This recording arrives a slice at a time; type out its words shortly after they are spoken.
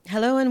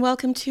and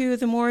welcome to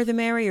The More the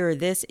Merrier.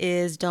 This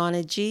is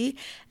Donna G.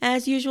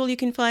 As usual, you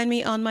can find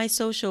me on my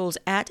socials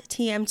at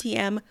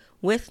tmtm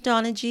with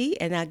Donna G,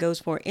 and that goes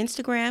for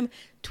Instagram,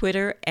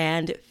 Twitter,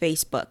 and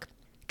Facebook.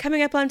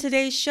 Coming up on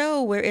today's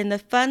show, we're in the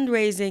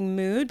fundraising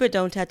mood, but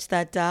don't touch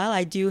that dial.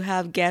 I do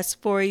have guests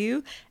for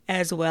you,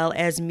 as well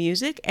as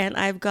music, and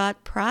I've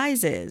got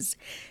prizes.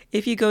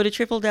 If you go to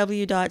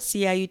www.ciut.fm,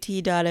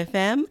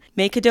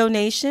 make a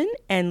donation,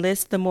 and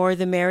list The More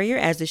the Merrier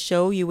as the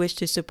show you wish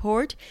to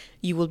support,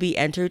 you will be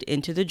entered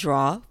into the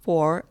draw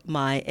for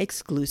my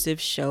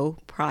exclusive show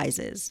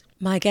prizes.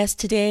 My guests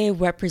today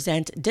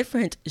represent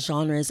different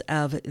genres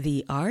of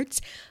the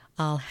arts.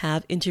 I'll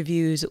have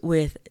interviews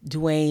with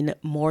Dwayne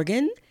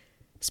Morgan,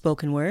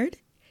 spoken word,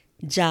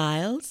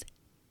 Giles,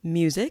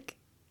 music,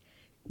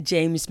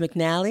 James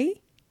McNally,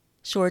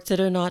 Shorts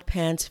That Are Not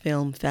Pants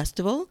Film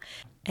Festival,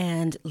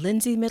 and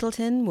Lindsay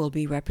Middleton will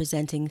be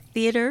representing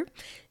theater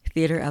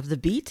of the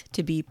beat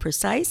to be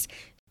precise.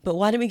 But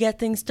why don't we get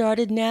things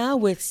started now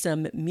with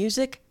some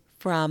music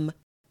from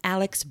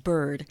Alex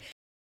Bird.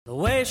 The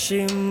way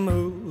she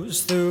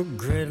moves through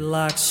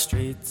gridlock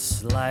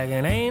streets like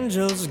an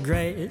angel's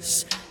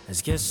grace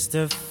has kissed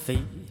her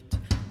feet.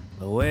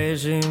 The way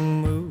she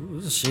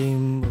moves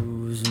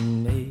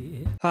me.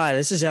 Hi,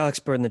 this is Alex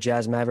Bird and the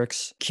Jazz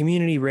Mavericks.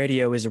 Community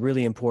radio is a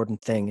really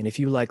important thing, and if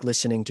you like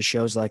listening to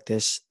shows like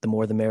this, the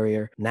more the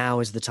merrier, now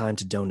is the time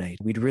to donate.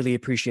 We'd really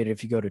appreciate it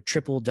if you go to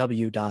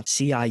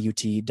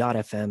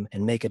www.ciut.fm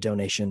and make a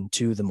donation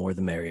to the more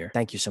the merrier.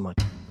 Thank you so much.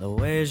 The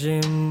way she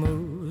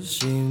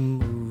moves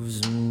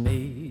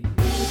me.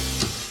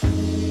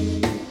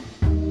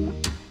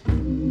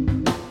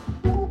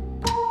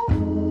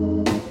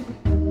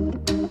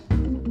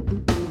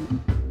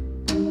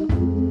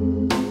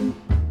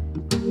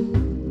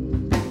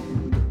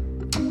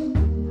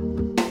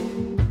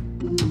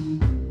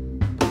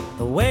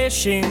 The way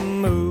she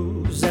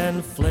moves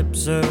and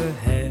flips her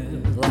hair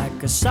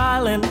like a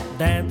silent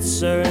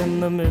dancer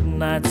in the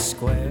midnight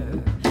square.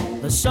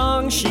 The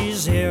song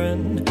she's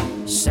hearing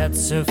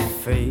sets her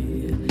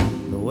free.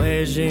 The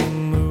way she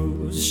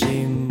moves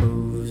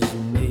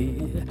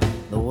me.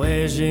 The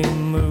way she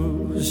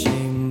moves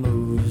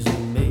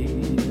me.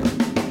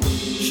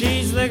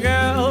 She's the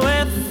girl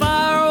with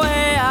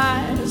faraway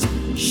eyes.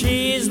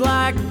 She's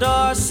like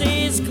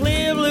Dorsey's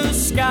clear blue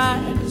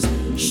skies.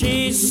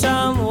 She's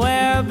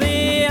somewhere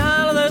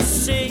beyond the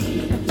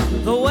sea.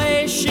 The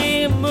way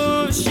she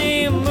moves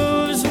me.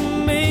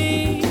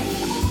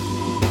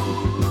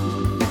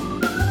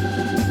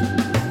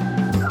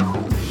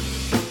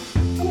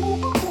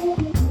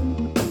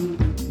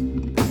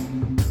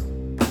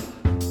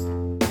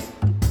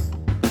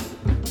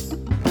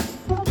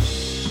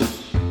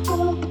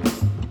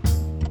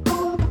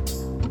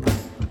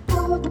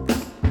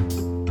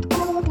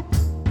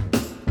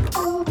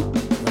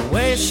 The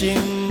way she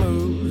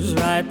moves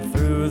right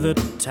through the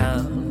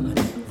town,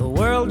 the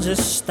world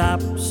just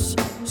stops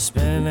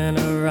spinning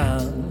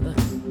around.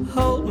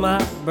 Hold my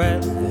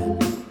breath,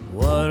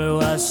 what do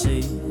I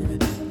see?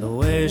 The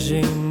way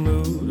she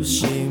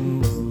moves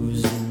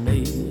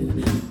me.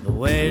 The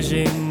way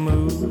she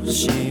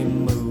moves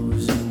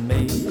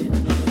me.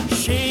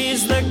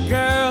 She's the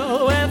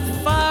girl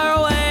with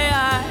faraway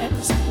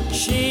eyes.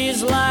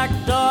 She's like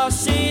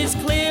Dorsey's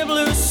clear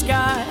blue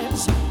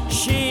skies.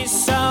 She's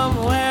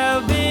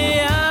somewhere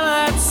beyond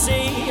that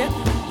sea.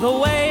 The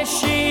way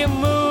she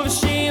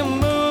moves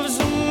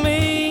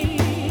me.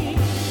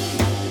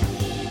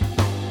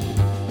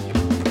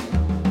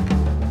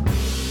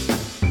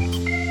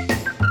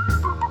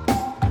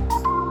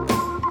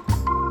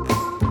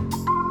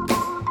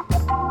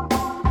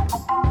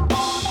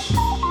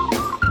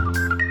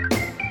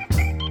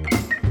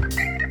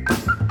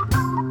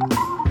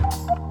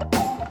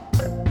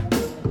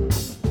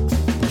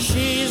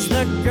 She's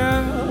the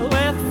girl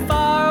with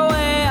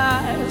faraway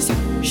eyes.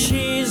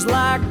 She's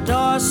like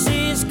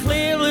Dorsey's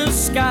clear blue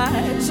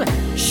skies.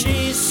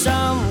 She's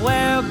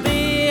somewhere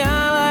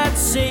beyond that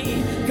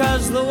sea.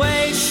 'Cause the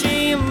way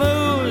she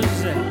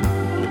moves me.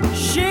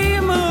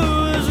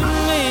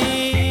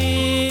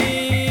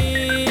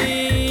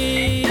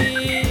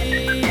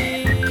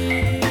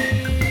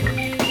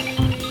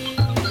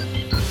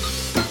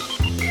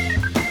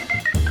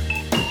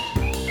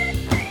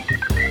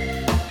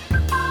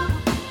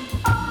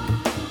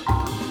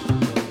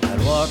 I'd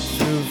walk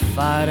through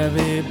fire to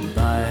be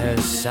by her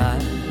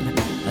side.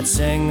 I'd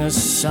sing a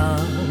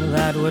song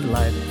that would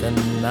light the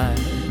night.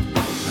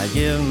 I'd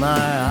give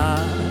my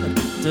heart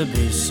to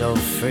be so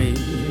free.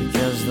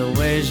 'Cause the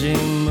way she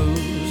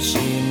moves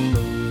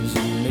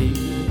me.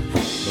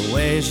 The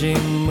way she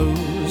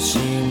moves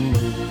me.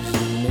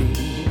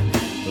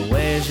 The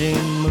way she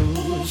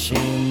moves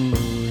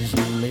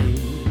me.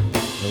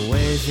 The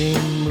way she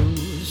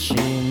moves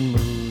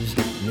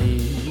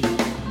me.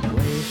 The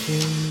way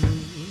she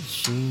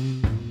moves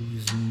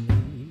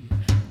me.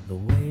 The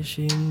way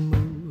she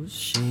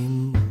moves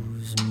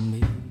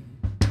me.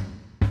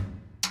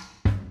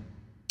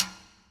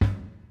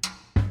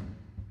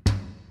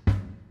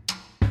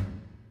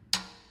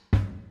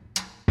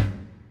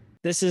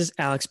 This is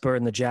Alex Bird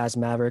and the Jazz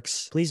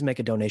Mavericks. Please make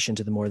a donation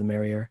to The More the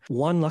Merrier.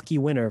 One lucky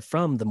winner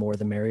from The More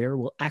the Merrier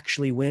will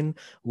actually win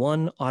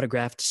one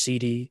autographed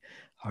CD,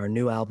 our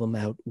new album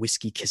out,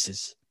 Whiskey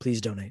Kisses. Please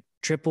donate.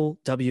 www.ciut.fm.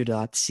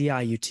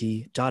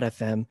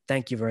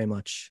 Thank you very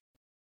much.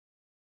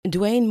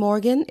 Dwayne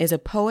Morgan is a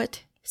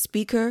poet,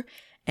 speaker,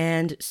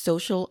 and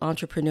social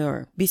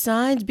entrepreneur.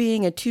 Besides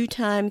being a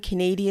two-time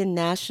Canadian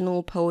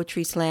National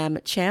Poetry Slam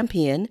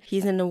champion,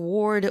 he's an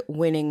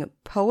award-winning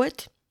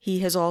poet.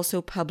 He has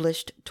also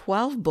published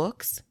 12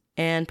 books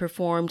and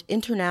performed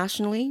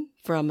internationally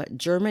from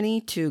Germany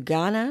to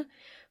Ghana,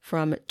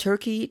 from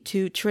Turkey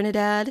to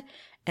Trinidad,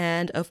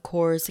 and of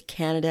course,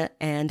 Canada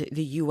and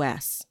the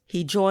US.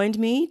 He joined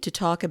me to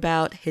talk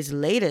about his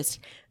latest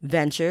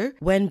venture,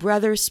 When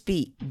Brothers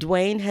Speak.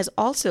 Dwayne has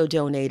also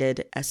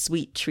donated a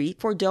sweet treat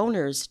for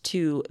donors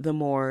to The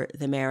More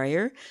the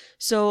Merrier.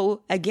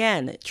 So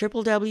again,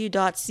 www.ciut.fm,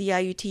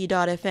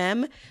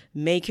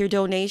 make your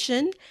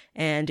donation,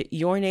 and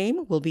your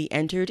name will be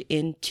entered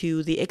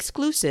into the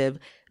exclusive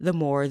The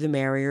More the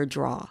Merrier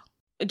draw.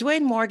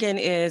 Dwayne Morgan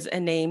is a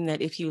name that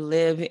if you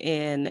live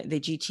in the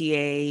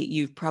GTA,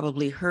 you've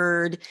probably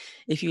heard.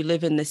 If you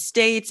live in the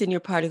States and you're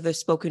part of the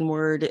spoken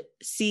word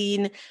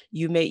scene,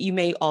 you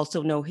may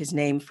also know his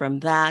name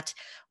from that.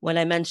 When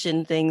I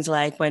mention things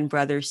like When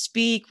Brothers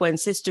Speak, When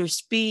Sisters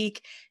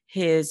Speak,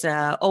 his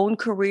own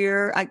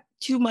career,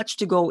 too much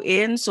to go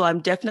in, so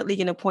I'm definitely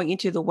going to point you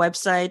to the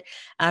website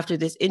after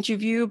this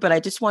interview, but I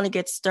just want to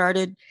get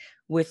started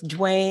with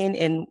Dwayne,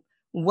 and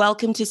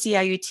welcome to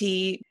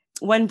CIUT.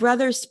 When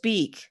Brothers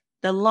Speak,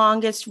 the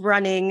longest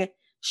running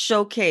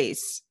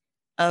showcase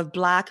of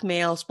Black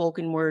male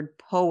spoken word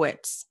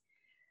poets.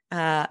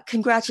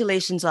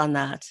 Congratulations on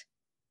that.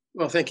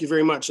 Well, thank you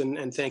very much.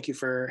 And thank you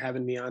for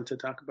having me on to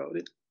talk about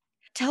it.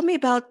 Tell me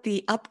about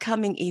the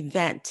upcoming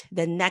event,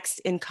 the next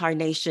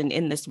incarnation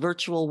in this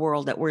virtual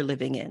world that we're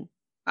living in.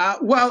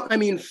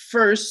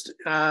 First,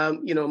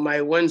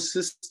 my One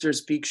Sister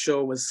Speak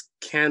show was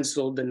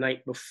canceled the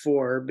night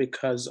before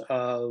because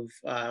of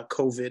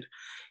COVID.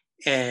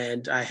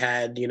 And I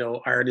had,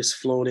 artists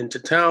flown into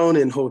town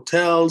in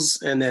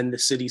hotels, and then the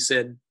city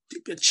said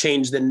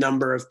change the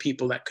number of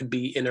people that could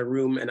be in a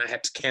room, and I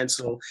had to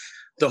cancel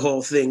the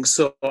whole thing.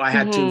 So I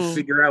had to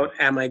figure out,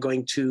 am I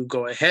going to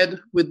go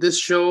ahead with this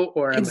show,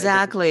 or am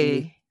I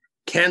going to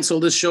cancel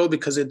this show,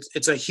 because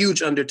it's a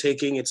huge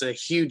undertaking. It's a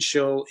huge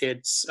show.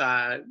 It's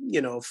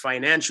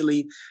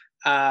financially,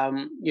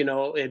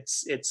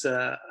 it's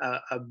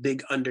a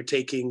big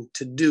undertaking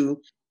to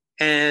do.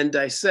 And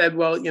I said,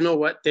 well, you know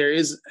what? There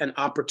is an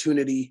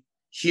opportunity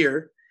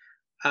here.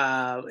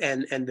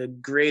 And the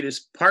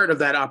greatest part of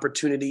that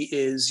opportunity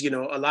is,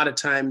 a lot of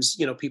times,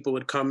 people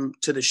would come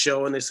to the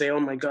show and they say,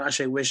 oh my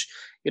gosh, I wish,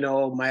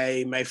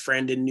 my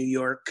friend in New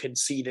York could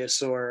see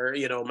this, or,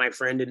 my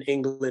friend in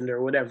England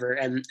or whatever.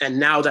 And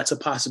now that's a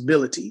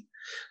possibility.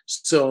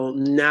 So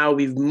now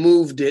we've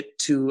moved it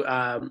to,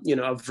 a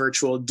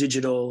virtual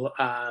digital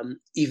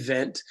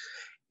event.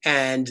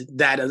 And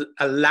that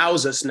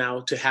allows us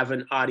now to have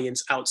an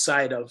audience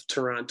outside of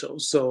Toronto.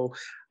 So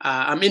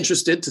I'm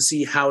interested to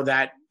see how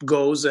that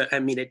goes. I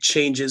mean, it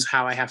changes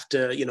how I have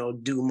to,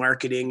 do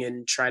marketing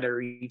and try to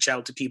reach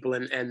out to people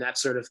and that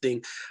sort of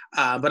thing.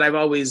 But I've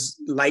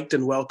always liked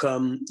and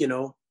welcome,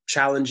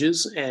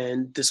 challenges.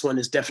 And this one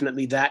is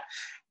definitely that.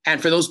 And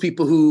for those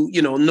people who,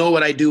 know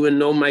what I do and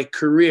know my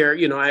career,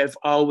 I've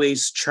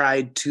always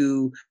tried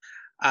to,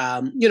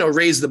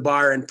 raise the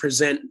bar and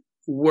present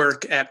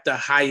work at the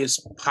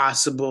highest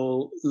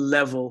possible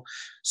level.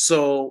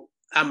 So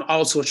I'm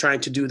also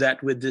trying to do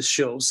that with this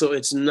show. So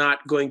it's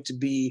not going to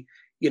be,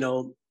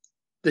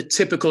 the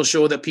typical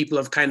show that people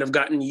have kind of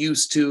gotten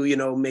used to,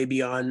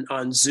 maybe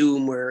on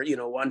Zoom, where,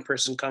 one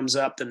person comes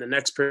up and the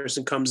next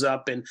person comes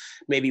up, and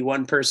maybe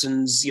one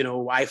person's,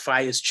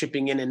 Wi-Fi is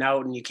chipping in and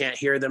out and you can't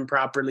hear them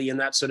properly and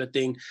that sort of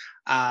thing.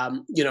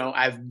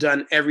 I've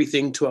done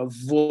everything to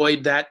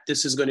avoid that.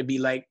 This is going to be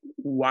like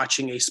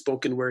watching a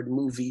spoken word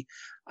movie.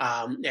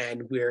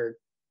 And we're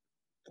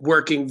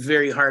working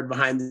very hard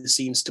behind the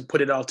scenes to put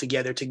it all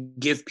together to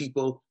give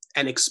people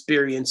an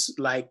experience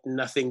like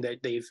nothing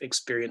that they've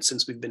experienced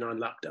since we've been on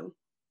lockdown.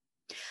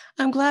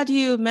 I'm glad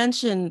you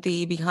mentioned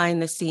the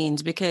behind the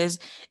scenes, because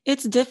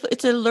it's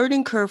a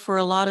learning curve for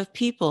a lot of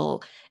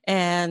people,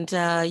 and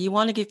you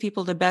want to give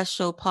people the best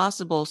show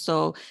possible.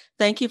 So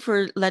thank you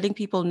for letting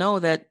people know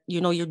that,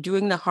 you're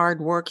doing the hard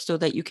work so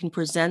that you can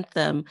present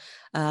them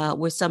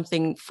with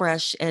something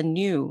fresh and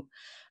new.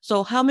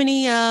 So how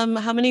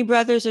many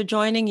brothers are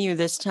joining you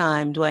this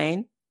time,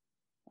 Dwayne?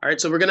 All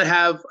right, so we're going to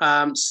have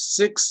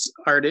 6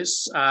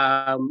 artists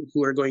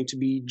who are going to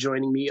be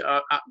joining me.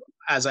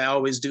 As I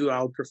always do,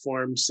 I'll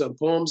perform some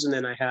poems, and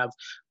then I have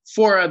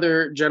 4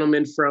 other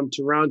gentlemen from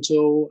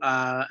Toronto,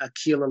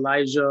 Akil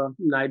Elijah,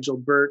 Nigel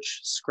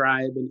Birch,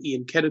 Scribe, and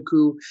Ian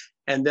Kedeku.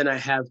 And then I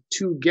have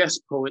 2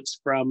 guest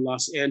poets from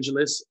Los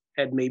Angeles,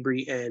 Ed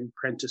Mabry and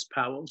Prentice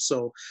Powell.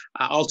 So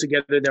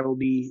altogether, there will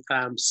be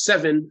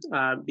 7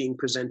 being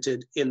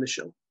presented in the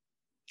show.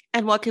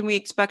 And what can we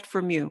expect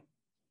from you?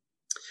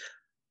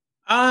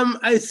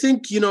 I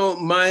think,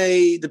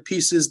 the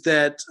pieces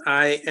that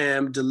I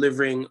am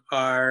delivering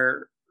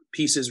are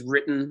pieces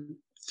written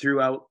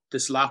throughout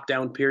this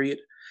lockdown period,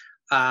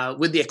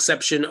 with the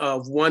exception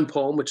of one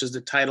poem, which is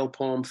the title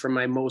poem from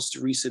my most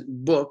recent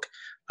book,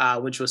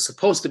 which was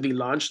supposed to be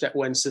launched at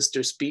When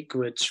Sisters Speak,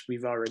 which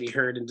we've already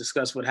heard and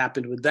discussed what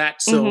happened with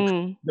that.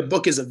 So the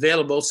book is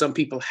available. Some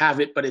people have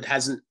it, but it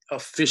hasn't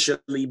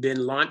officially been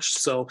launched.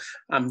 So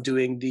I'm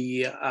doing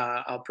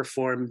I'll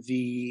perform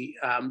the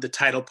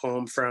title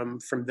poem from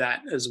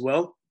that as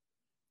well.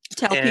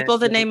 Tell people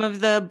the name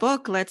of the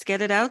book. Let's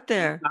get it out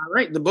there. All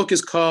right. The book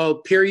is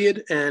called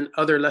Period and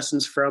Other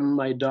Lessons from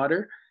My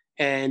Daughter.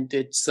 And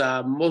it's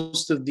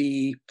most of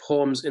the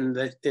poems in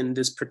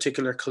this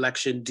particular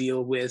collection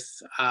deal with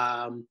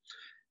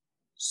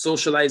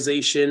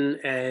socialization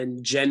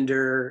and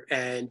gender,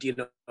 and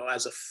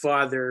as a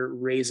father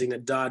raising a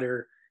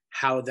daughter,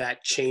 how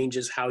that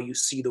changes how you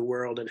see the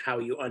world and how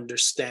you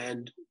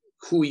understand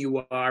who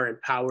you are, and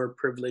power,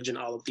 privilege, and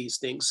all of these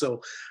things.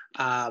 So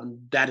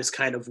that is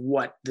kind of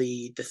what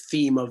the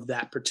theme of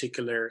that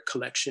particular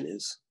collection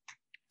is.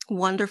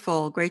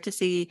 Wonderful. Great to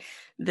see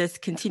this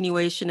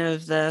continuation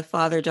of the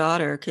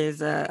father-daughter,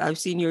 because I've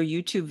seen your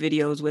YouTube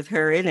videos with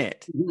her in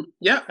it.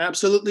 Yeah,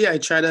 absolutely. I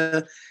try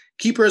to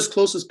keep her as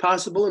close as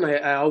possible. And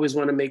I always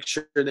want to make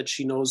sure that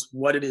she knows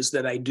what it is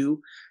that I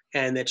do,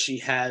 and that she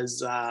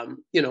has,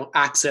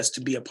 access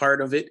to be a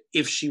part of it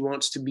if she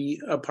wants to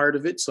be a part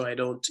of it. So I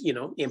don't,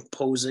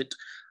 impose it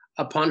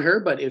upon her.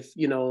 But if,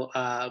 there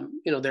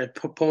are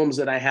poems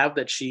that I have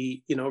that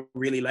she,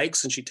 really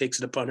likes, and she takes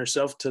it upon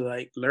herself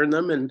to learn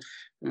them. And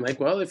I'm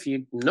like, well, if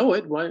you know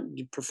it, why don't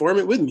you perform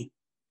it with me?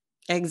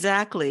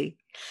 Exactly.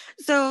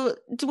 So,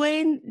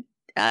 Dwayne,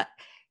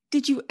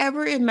 did you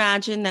ever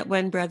imagine that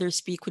When Brothers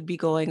Speak would be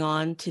going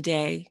on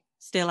today,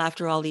 still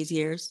after all these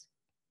years?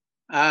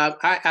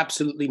 I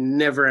absolutely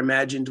never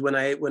imagined when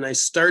I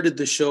started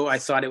the show. I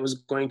thought it was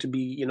going to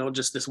be,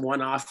 just this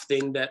one-off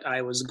thing that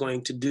I was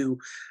going to do.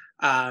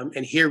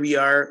 And here we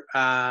are,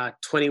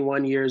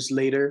 21 years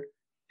later,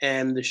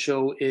 and the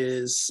show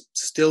is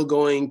still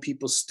going.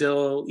 People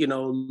still,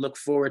 look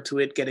forward to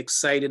it, get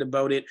excited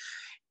about it.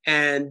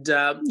 And,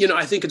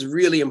 I think it's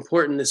really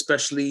important,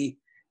 especially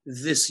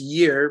this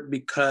year,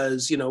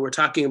 because, we're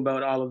talking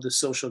about all of the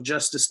social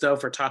justice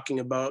stuff. We're talking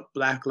about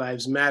Black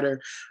Lives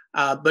Matter.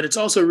 But it's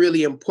also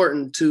really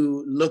important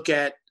to look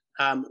at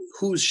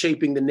who's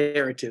shaping the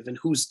narrative and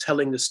who's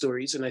telling the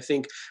stories. And I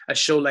think a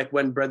show like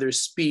When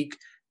Brothers Speak,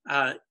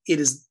 it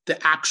is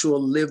the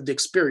actual lived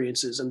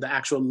experiences and the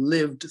actual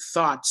lived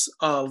thoughts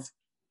of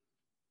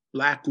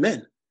Black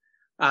men.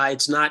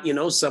 It's not,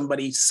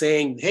 somebody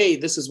saying, hey,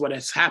 this is what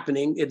is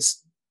happening.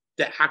 It's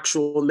the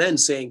actual men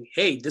saying,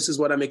 hey, this is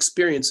what I'm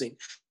experiencing.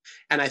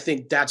 And I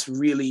think that's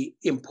really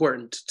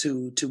important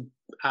to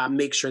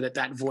make sure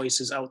that voice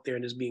is out there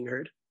and is being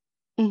heard.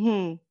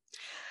 Mm-hmm.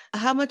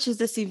 How much is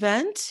this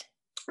event?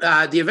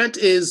 The event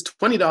is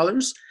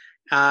 $20.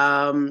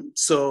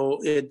 So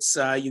it's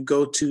you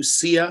go to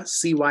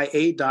cya.live,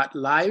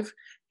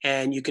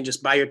 and you can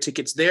just buy your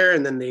tickets there,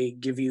 and then they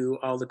give you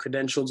all the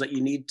credentials that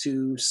you need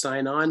to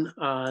sign on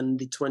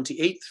the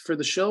 28th for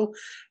the show.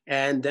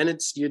 And then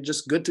you're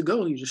just good to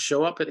go. You just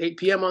show up at 8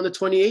 p.m. on the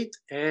 28th,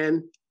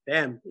 and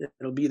bam,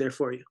 it'll be there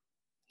for you.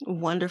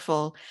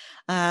 Wonderful.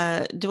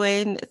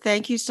 Dwayne,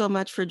 thank you so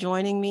much for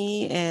joining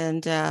me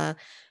and,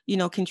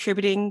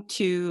 contributing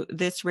to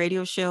this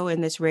radio show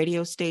and this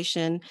radio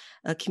station.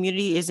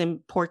 Community is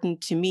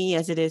important to me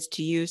as it is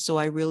to you. So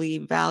I really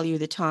value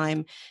the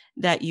time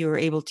that you're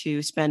able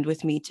to spend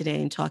with me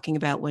today and talking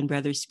about When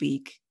Brothers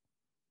Speak.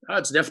 Oh,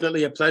 it's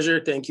definitely a pleasure.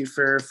 Thank you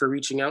for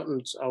reaching out. And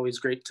it's always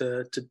great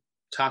to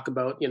talk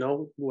about,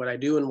 what I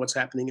do and what's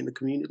happening in the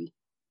community.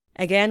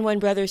 Again, When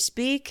Brothers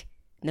Speak,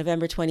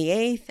 November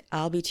 28th,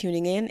 I'll be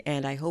tuning in,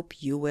 and I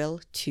hope you will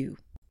too.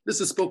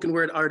 This is spoken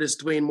word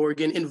artist Dwayne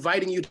Morgan,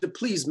 inviting you to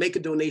please make a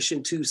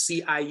donation to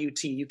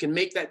CIUT. You can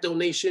make that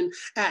donation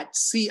at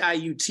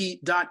ciut.fm,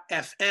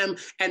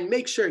 and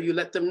make sure you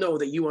let them know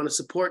that you want to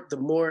support The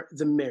More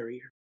the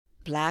Merrier.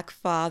 Black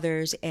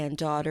fathers and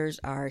daughters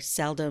are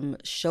seldom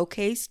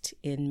showcased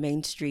in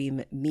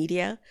mainstream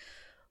media,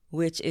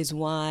 which is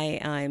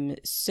why I'm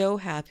so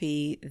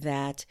happy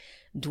that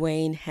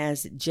Dwayne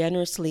has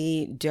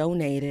generously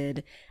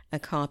donated a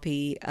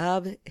copy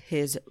of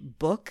his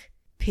book,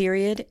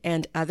 Period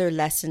and Other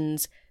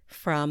Lessons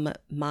from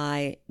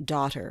My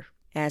Daughter.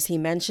 As he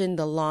mentioned,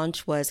 the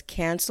launch was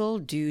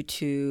canceled due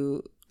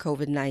to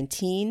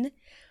COVID-19,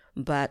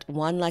 but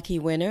one lucky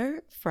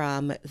winner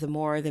from the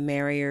More the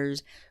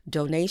Merrier's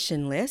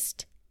donation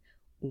list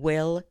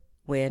will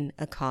win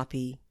a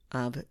copy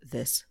of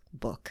this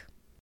book.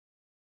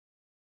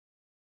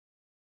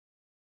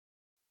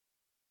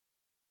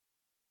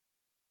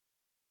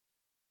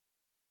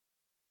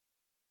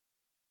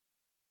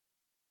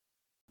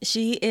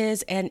 She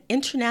is an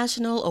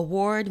international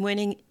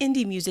award-winning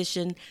indie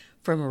musician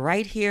from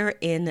right here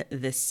in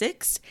the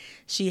Six.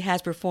 She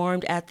has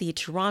performed at the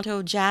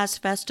Toronto Jazz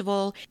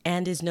Festival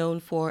and is known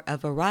for a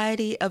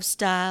variety of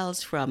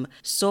styles from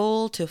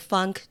soul to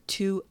funk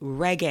to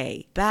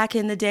reggae. Back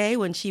in the day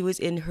when she was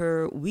in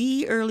her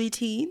wee early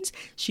teens,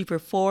 she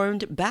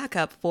performed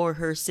backup for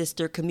her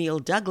sister Camille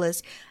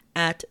Douglas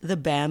at the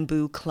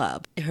Bamboo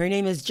Club. Her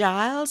name is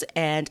Giles,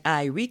 and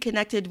I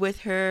reconnected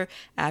with her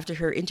after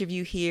her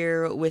interview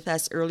here with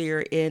us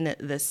earlier in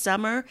the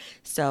summer.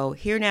 So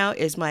here now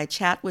is my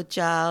chat with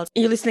Giles.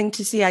 You're listening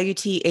to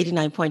CIUT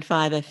 89.5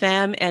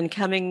 FM, and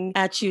coming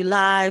at you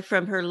live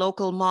from her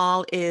local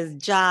mall is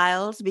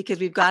Giles, because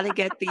we've got to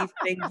get these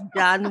things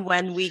done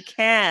when we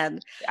can.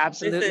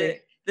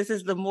 Absolutely. This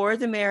is the more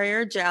the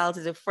merrier. Giles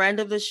is a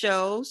friend of the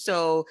show,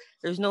 so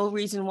there's no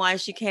reason why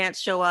she can't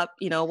show up,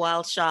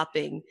 while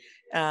shopping.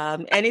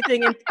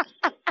 Anything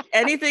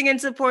in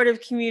support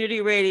of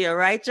community radio,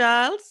 right,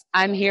 Giles?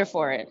 I'm here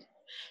for it.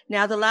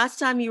 Now, the last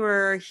time you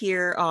were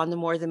here on the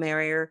More the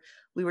Merrier,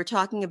 we were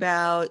talking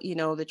about,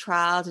 the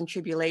trials and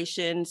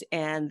tribulations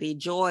and the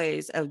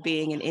joys of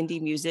being an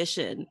indie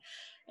musician.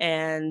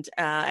 And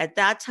at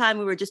that time,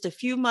 we were just a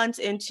few months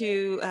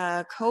into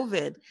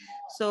COVID.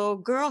 So,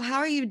 girl, how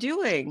are you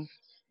doing?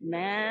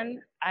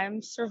 Man, I'm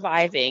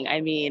surviving.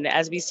 I mean,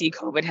 as we see,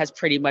 COVID has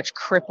pretty much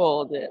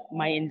crippled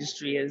my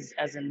industry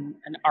as an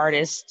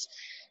artist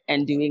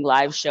and doing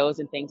live shows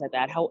and things like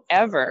that.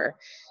 However,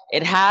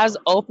 it has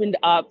opened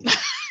up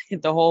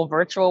the whole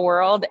virtual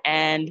world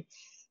and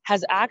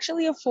has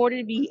actually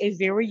afforded me a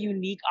very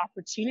unique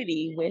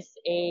opportunity with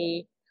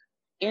a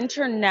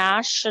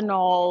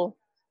international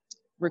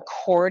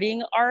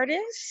recording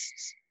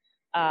artist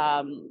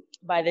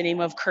by the name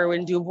of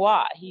Kerwin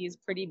Dubois. He's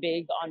pretty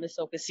big on the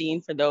soca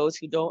scene for those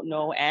who don't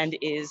know, and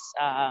is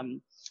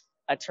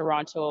a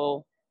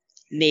Toronto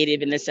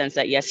native in the sense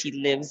that, yes, he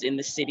lives in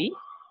the city.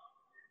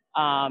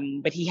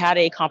 But he had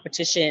a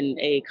competition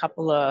a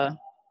couple of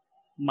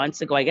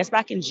months ago, I guess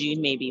back in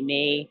June, maybe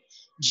May,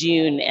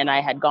 June, and I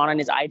had gone on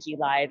his IG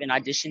Live and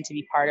auditioned to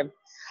be part of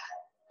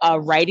a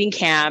writing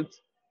camp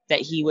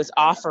that he was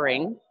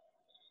offering.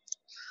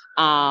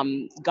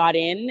 Got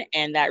in,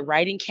 and that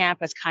writing camp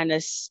has kind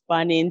of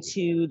spun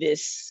into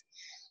this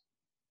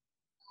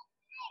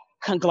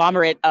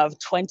conglomerate of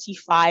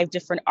 25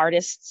 different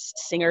artists,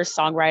 singers,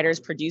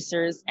 songwriters,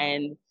 producers,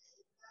 and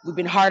we've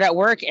been hard at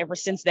work ever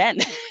since then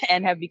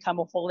and have become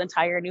a whole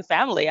entire new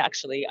family,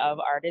 actually, of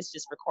artists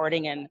just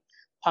recording and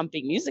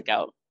pumping music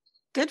out.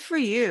 Good for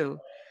you.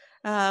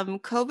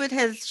 COVID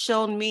has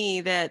shown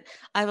me that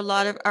I have a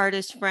lot of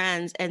artist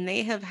friends, and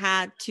they have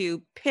had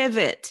to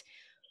pivot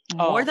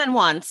more than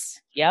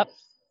once. Yep.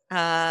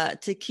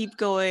 To keep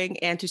going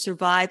and to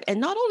survive, and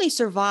not only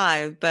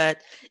survive,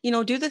 but,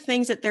 do the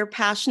things that they're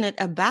passionate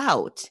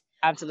about.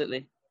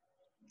 Absolutely.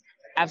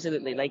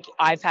 Like,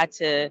 I've had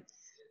to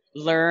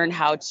learn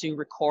how to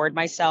record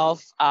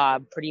myself,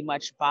 pretty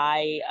much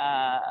buy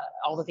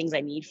all the things I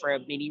need for a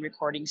mini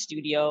recording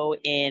studio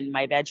in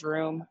my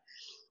bedroom.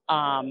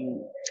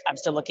 I'm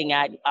still looking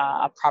at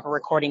a proper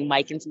recording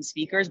mic and some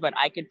speakers, but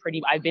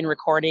I've been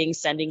recording,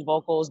 sending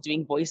vocals,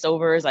 doing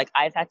voiceovers. Like,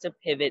 I've had to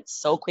pivot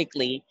so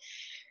quickly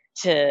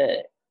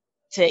to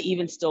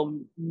even still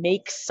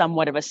make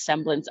somewhat of a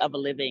semblance of a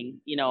living,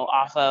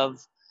 off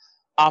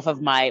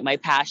of my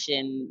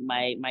passion,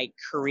 my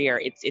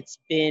career. It's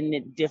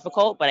been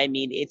difficult, but I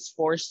mean, it's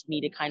forced me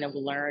to kind of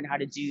learn how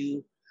to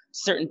do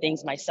certain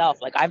things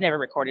myself. Like, I've never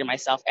recorded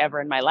myself ever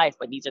in my life,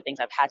 but these are things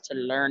I've had to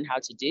learn how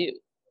to do.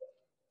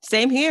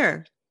 Same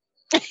here.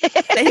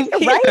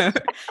 Right?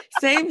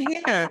 Same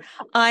here.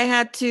 I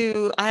had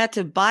to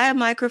buy a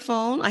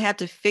microphone. I had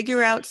to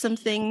figure out some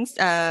things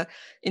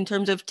in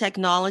terms of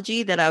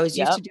technology that I was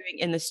used to doing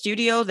in the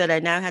studio that I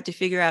now had to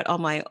figure out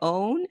on my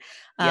own.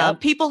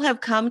 People have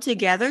come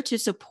together to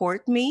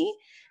support me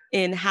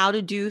in how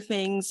to do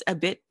things a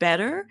bit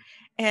better.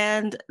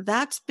 And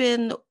that's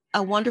been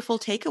a wonderful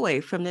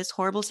takeaway from this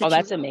horrible situation. Oh,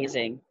 that's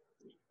amazing.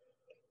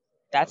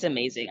 That's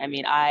amazing. I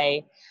mean,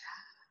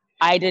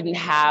 I didn't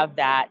have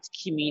that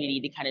community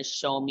to kind of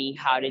show me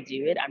how to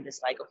do it. I'm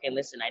just like, okay,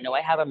 listen, I know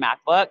I have a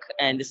MacBook,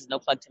 and this is no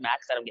plug to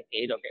Macs. I don't get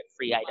paid or get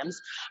free items,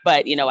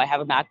 but I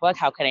have a MacBook.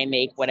 How can I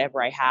make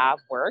whatever I have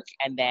work,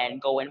 and then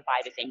go and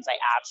buy the things I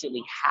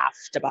absolutely have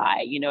to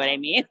buy? You know what I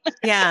mean?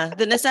 Yeah,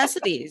 the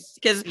necessities.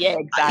 Because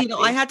exactly.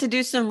 I had to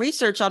do some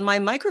research on my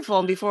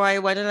microphone before I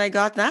went and I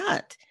got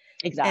that.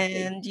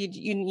 Exactly. And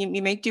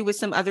you make do with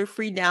some other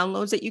free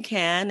downloads that you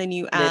can, and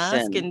you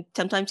ask, and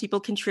sometimes people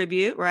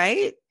contribute,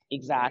 right?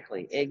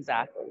 Exactly.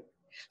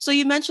 So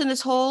you mentioned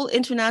this whole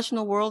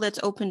international world that's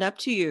opened up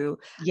to you.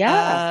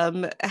 Yeah.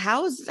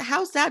 How's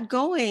that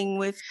going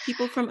with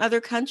people from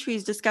other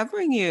countries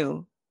discovering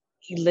you?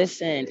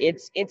 Listen,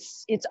 it's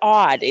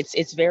odd.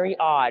 It's very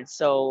odd.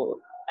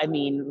 So, I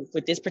mean,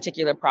 with this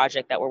particular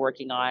project that we're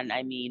working on,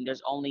 I mean,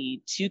 there's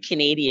only 2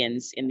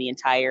 Canadians in the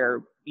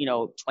entire,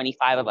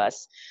 25 of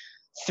us,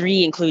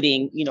 3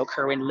 including,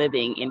 Kerwin,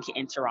 living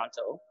in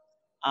Toronto.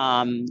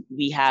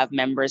 We have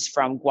members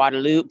from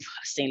Guadeloupe,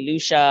 St.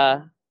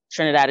 Lucia,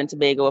 Trinidad and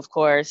Tobago, of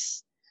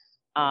course.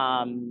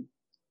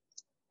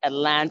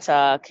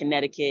 Atlanta,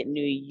 Connecticut,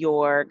 New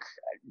York,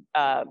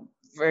 uh,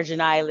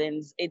 Virgin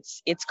Islands.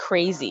 It's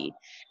crazy,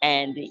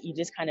 and you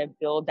just kind of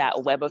build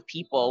that web of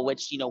people.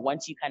 Which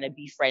once you kind of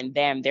befriend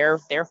them, their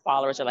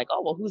followers are like,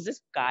 oh well, who's this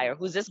guy or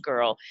who's this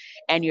girl,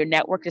 and your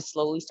network just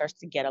slowly starts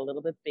to get a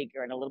little bit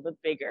bigger and a little bit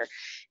bigger.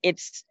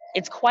 It's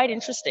quite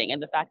interesting,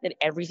 and the fact that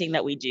everything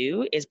that we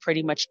do is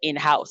pretty much in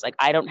house. Like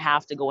I don't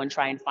have to go and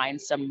try and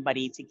find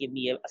somebody to give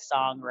me a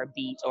song or a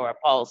beat or a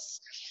pulse.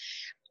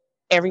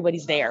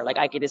 Everybody's there. Like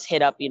I could just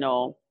hit up,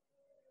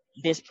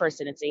 this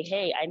person and say,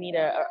 hey, I need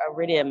a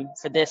rhythm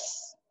for this.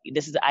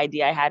 This is the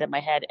idea I had in my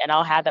head, and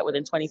I'll have that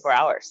within 24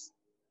 hours.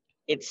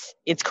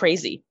 It's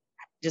crazy.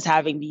 Just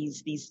having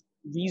these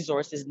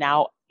resources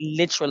now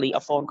literally a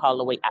phone call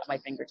away at my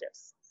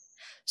fingertips.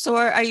 So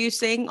are you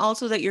saying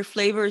also that your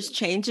flavor is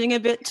changing a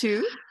bit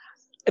too?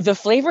 The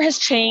flavor has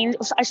changed.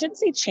 I shouldn't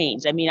say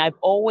changed. I mean, I've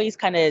always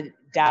kind of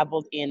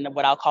dabbled in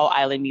what I'll call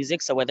island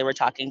music. So whether we're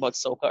talking about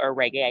soca or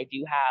reggae, I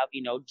do have,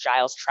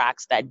 Giles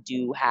tracks that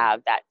do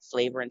have that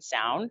flavor and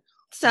sound.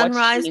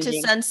 Sunrise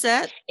to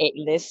sunset.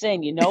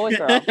 Listen, you know it,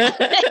 girl.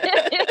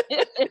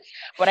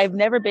 But I've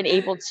never been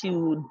able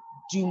to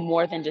do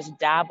more than just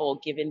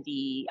dabble, given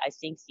I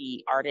think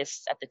the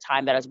artists at the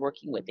time that I was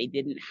working with, they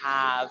didn't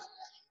have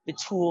the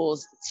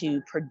tools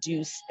to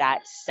produce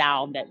that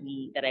sound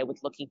that I was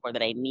looking for,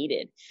 that I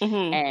needed.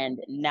 Mm-hmm. And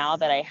now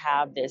that I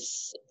have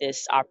this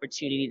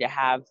opportunity to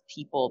have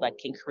people that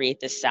can create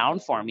this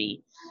sound for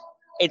me,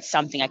 it's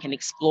something I can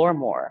explore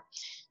more.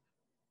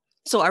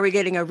 So are we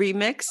getting a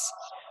remix?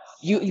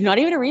 You're not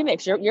even a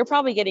remix. You're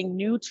probably getting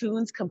new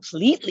tunes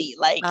completely.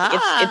 Like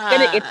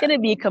it's gonna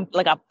be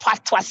like a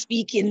patois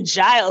speaking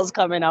Giles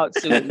coming out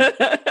soon.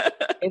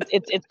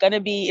 It's gonna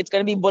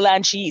be bulla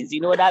and cheese.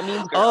 You know what that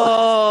means, girl?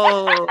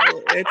 Oh,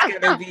 it's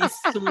gonna be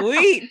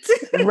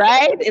sweet,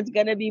 right? It's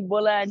gonna be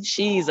bulla and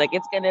cheese. Like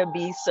it's gonna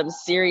be some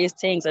serious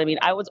things. I mean,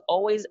 I was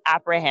always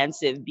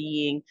apprehensive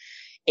being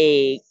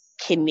a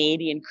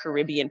Canadian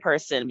Caribbean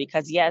person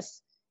because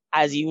yes,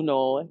 as you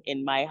know,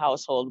 in my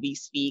household, we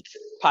speak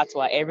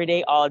patois every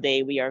day, all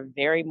day. We are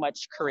very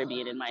much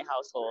Caribbean in my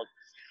household.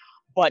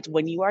 But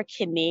when you are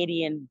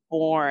Canadian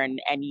born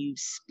and you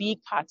speak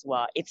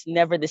patois, it's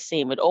never the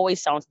same. It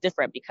always sounds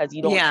different because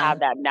you don't have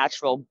that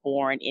natural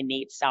born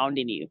innate sound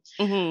in you.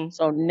 Mm-hmm.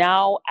 So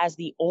now, as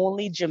the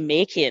only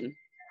Jamaican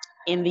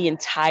in the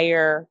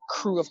entire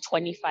crew of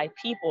 25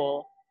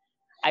 people,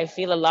 I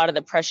feel a lot of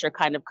the pressure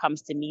kind of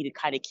comes to me to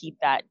kind of keep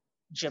that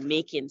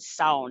Jamaican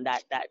sound,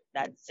 that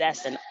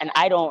zest, and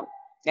I don't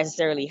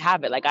necessarily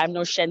have it. Like I'm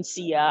no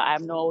Shensia,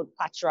 I'm no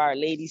Patra or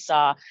Lady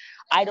Saw.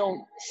 I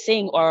don't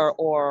sing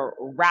or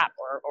rap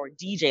or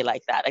DJ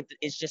like that. Like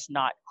it's just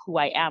not who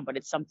I am. But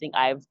it's something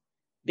I've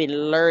been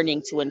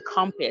learning to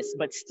encompass,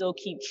 but still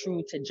keep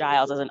true to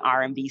Giles as an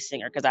R&B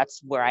singer because that's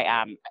where I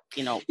am.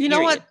 You know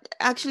what?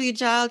 Actually,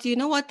 Giles, you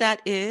know what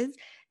that is?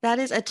 That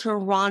is a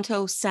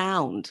Toronto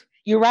sound.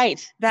 You're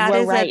right. That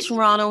is a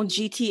Toronto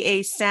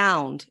GTA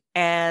sound.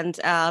 And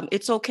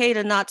it's okay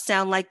to not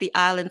sound like the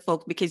island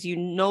folk because you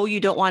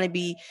don't want to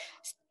be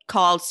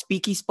called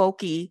speaky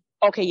spokey.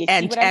 Okay, you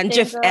see what I'm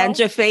saying, girl? And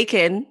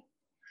Jafakin.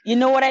 You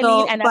know what I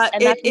mean? And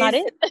that's not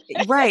it.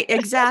 Right,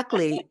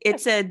 exactly.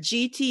 It's a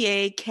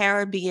GTA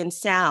Caribbean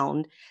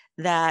sound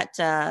that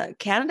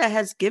Canada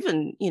has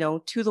given,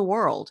 to the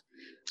world.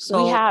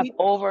 So we have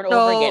over and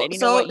over again. And you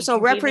know what? So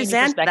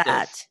represent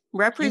that.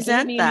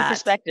 Represent you that.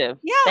 Perspective.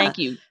 Yeah. Thank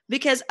you.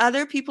 Because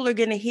other people are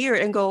going to hear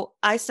it and go,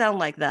 I sound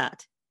like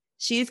that.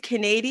 She's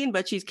Canadian,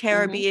 but she's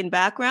Caribbean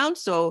background.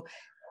 So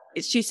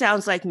she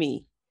sounds like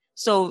me.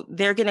 So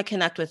they're going to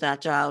connect with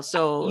that, Giles.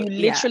 So you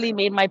literally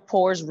made my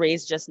pores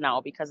raise just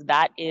now because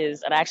that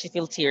is, and I actually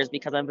feel tears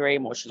because I'm very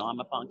emotional. I'm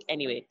a punk.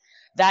 Anyway,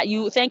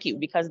 thank you,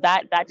 because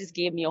that just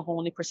gave me a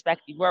whole new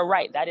perspective. We're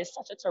right. That is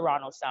such a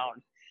Toronto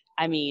sound.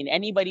 I mean,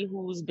 anybody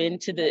who's been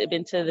to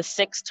the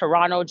 6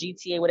 Toronto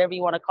GTA, whatever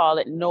you want to call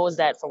it, knows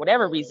that for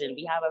whatever reason,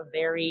 we have a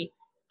very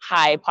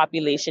high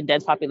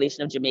dense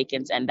population of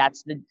Jamaicans, and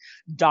that's the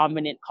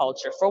dominant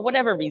culture for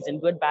whatever reason,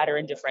 good, bad, or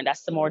indifferent.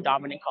 That's the more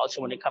dominant culture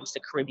when it comes to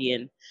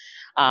Caribbean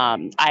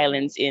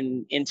islands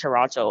in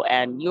Toronto.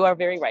 And you are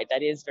very right.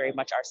 That is very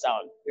much our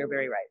sound. You're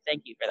very right.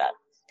 Thank you for that.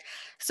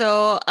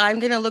 So I'm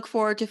going to look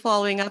forward to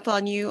following up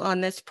on you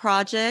on this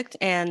project.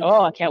 And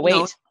I can't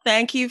wait.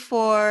 Thank you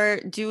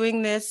for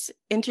doing this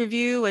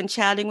interview and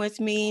chatting with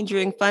me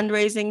during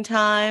fundraising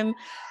time.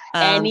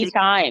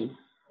 Anytime.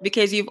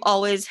 Because you've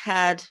always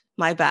had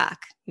my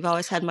back. You've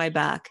always had my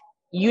back.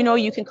 You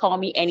can call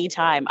me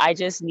anytime. I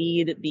just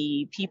need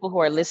the people who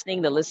are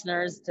listening, the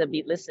listeners, to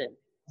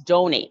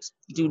donate.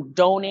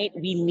 Donate.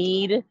 We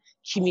need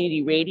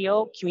community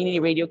radio. Community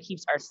radio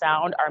keeps our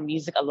sound, our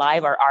music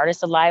alive, our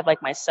artists alive,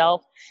 like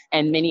myself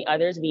and many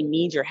others. We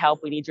need your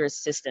help. We need your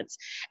assistance.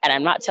 And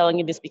I'm not telling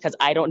you this because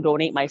I don't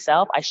donate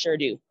myself. I sure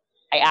do.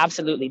 I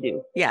absolutely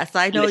do. Yes,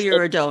 I know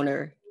you're a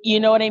donor. You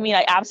know what I mean?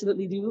 I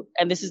absolutely do.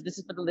 And this is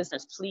for the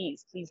listeners.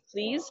 Please, please,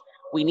 please.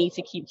 We need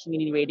to keep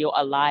community radio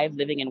alive,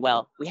 living, and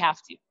well. We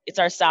have to. It's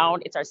our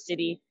sound. It's our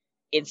city.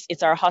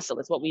 it's our hustle.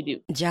 It's what we do.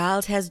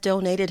 Giles has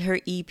donated her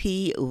EP,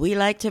 We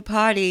Like to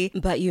Party,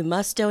 but you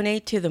must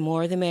donate to The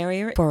More the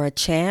Merrier for a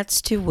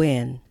chance to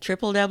win.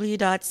 www.ciut.fm,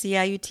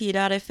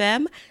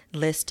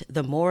 list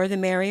The More the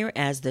Merrier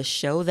as the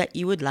show that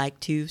you would like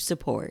to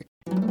support.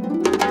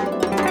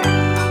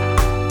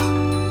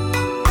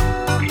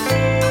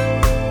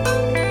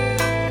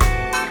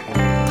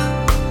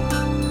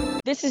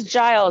 This is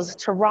Giles,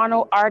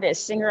 Toronto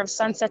artist, singer of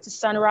Sunset to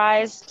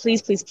Sunrise.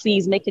 Please, please,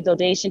 please make a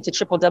donation to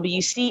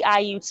www.ciut.fm.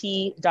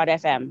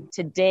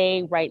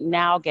 Today, right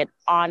now, get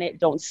on it.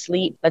 Don't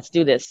sleep. Let's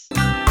do this.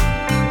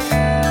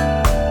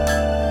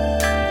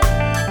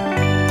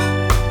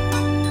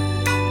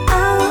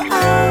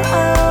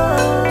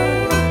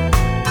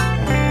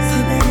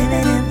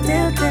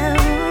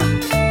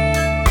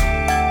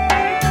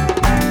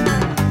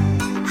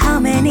 How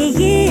many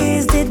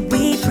years did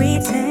we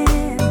pretend?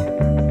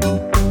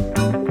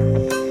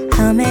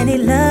 How many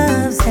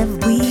loves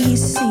have we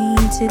seen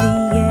to the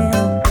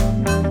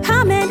end?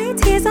 How many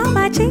tears on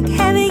my cheek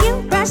have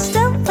you brushed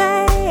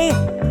away?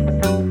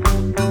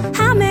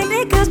 How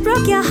many girls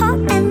broke your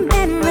heart and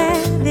then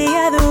ran the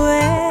other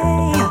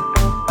way?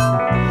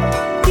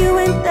 You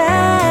and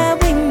I,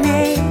 we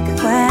make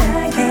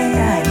quite a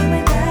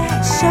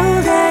pair,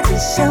 shoulder to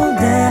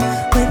shoulder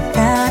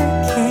without a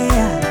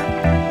care.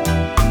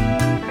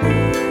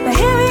 But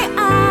here we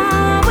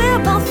are, we're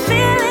both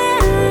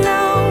feeling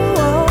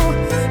low.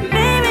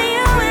 Maybe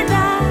you and I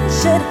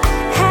should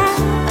have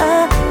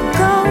a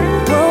go.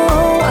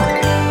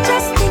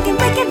 Just thinking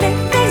we can make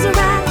things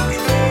right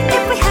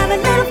if we have a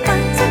little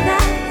fun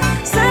tonight.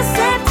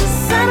 Sunset to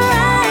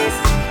sunrise,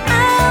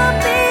 I'll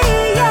be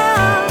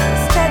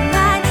yours that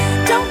night.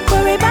 Don't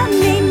worry about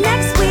me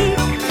next week.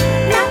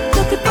 Not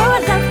looking for a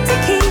love to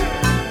keep.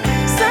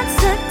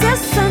 Sunset to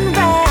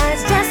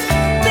sunrise, just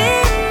be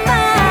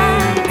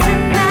mine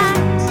tonight.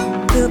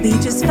 We'll be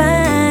just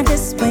fine,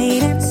 just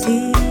wait and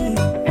see.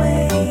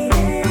 Wait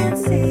and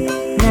see.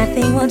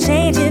 Nothing will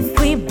change if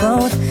we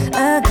both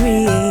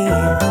agree.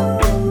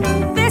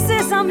 This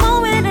is our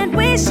moment and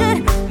we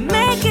should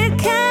make it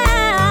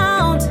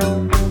count.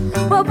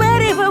 We're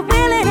ready, we're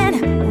willing,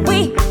 and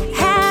we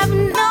have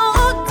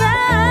no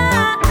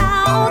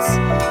doubts.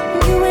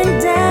 You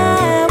and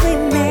I, we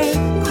make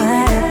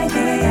quite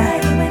a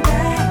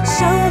pair,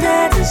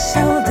 shoulder to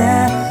shoulder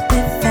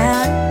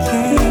without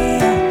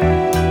care.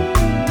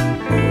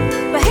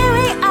 But here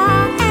we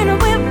are, and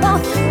we're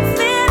both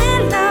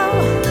feeling low.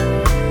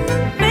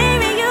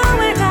 Maybe you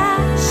and I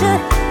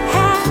should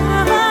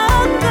have a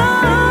go.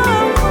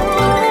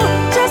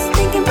 Just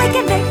thinking we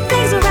can make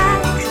things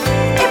right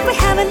if we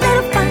have a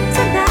little fun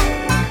tonight.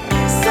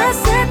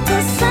 Sunset to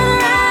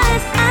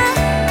sunrise,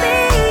 I'll be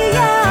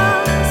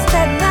yours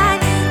that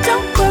night.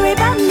 Don't worry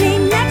about me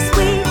next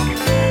week.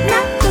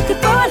 Not looking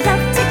for a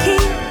love to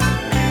keep.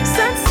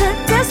 Sunset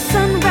to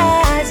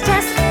sunrise,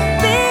 just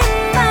be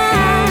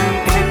mine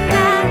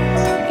tonight.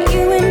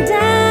 You and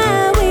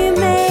I, we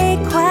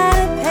make quite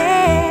a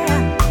pair,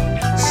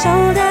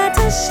 shoulder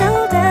to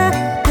shoulder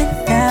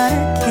without a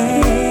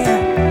care.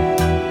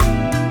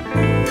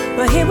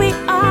 Well, here we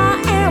are,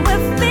 and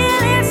we're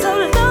feeling so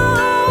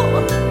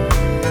low.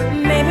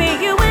 Maybe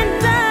you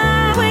and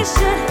I, we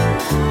should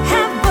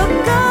have a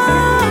go.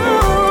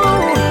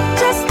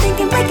 Just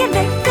thinking we can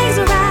make things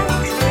right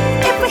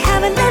if we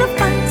have a little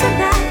fun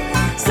tonight.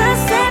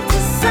 Sunset to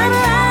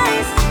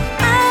sunrise,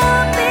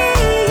 I'll be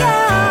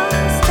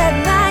yours that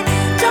night.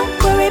 Don't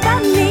worry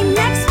about me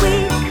next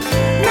week.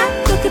 Not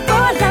looking for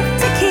a love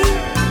to keep.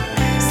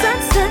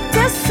 Sunset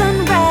to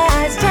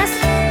sunrise, just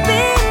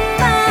be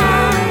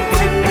mine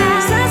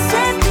tonight.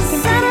 Sunset to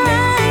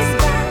sunrise,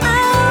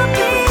 I'll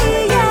be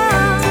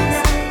yours.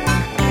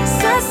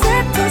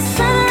 Sunset to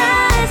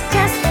sunrise,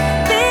 just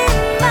be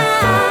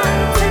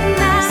mine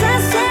tonight.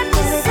 Sunset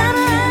to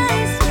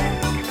sunrise,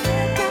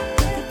 not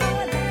looking for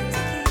a love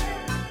to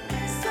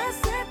keep.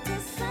 Sunset to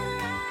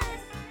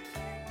sunrise.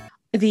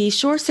 The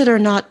Shorts That Are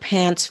Not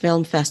Pants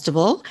Film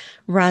Festival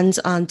runs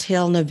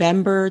until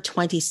November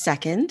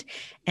 22nd,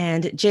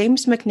 and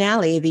James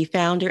McNally, the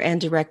founder and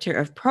director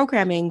of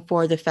programming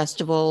for the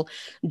festival,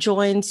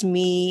 joins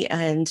me,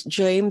 and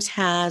James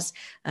has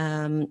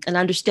an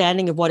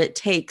understanding of what it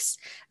takes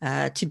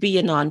to be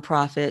a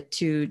nonprofit,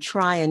 to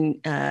try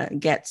and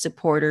get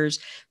supporters.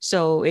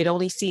 So it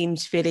only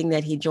seems fitting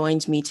that he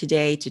joins me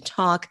today to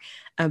talk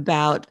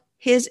about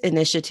his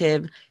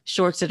initiative,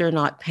 Shorts That Are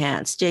Not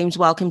Pants. James,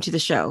 welcome to the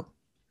show.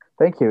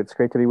 Thank you. It's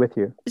great to be with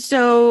you.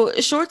 So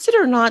Shorts That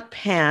Are Not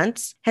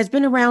Pants has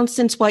been around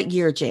since what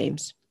year,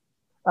 James?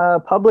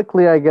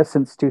 Publicly, I guess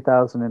since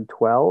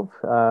 2012,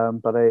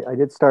 but I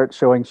did start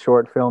showing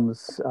short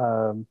films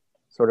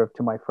sort of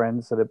to my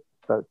friends at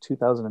about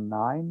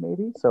 2009,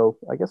 maybe. So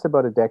I guess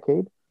about a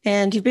decade.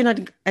 And you've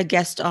been a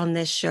guest on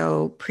this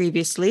show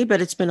previously, but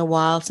it's been a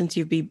while since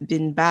you've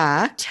been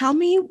back. Tell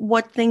me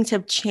what things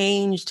have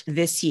changed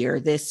this year,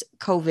 this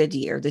COVID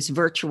year, this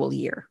virtual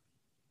year.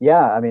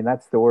 Yeah, I mean,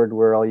 that's the word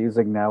we're all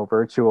using now,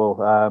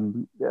 virtual.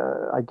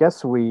 I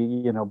guess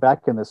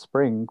back in the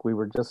spring, we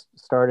were just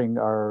starting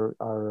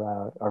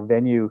our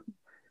venue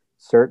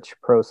search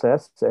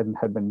process and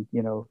had been,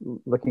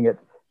 looking at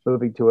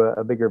moving to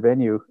a bigger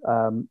venue.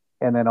 And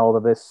then all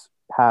of this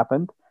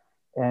happened.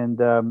 And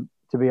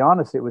to be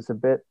honest, it was a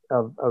bit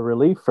of a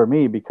relief for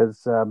me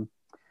because, a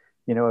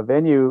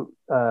venue,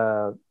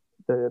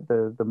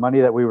 the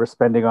money that we were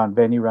spending on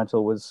venue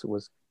rental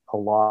was a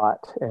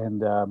lot.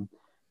 And,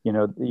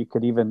 you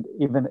could even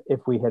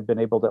if we had been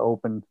able to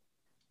open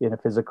in a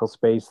physical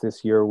space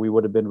this year, we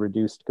would have been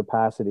reduced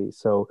capacity.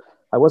 So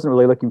I wasn't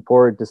really looking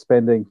forward to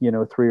spending, 3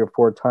 or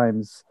 4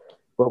 times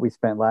what we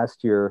spent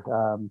last year,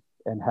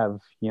 and have,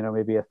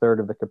 maybe a third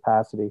of the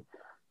capacity.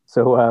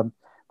 So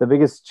the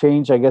biggest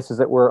change, I guess, is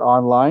that we're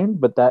online,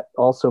 but that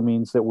also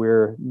means that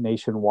we're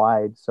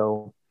nationwide.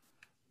 So,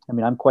 I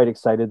mean, I'm quite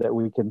excited that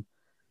we can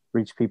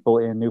reach people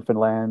in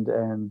Newfoundland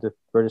and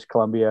British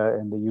Columbia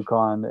and the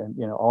Yukon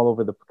and, all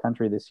over the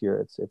country this year.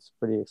 It's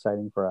pretty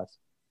exciting for us.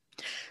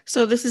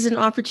 So this is an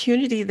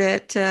opportunity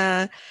that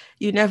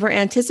you never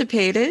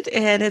anticipated,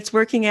 and it's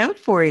working out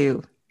for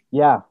you.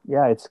 Yeah,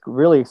 it's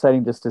really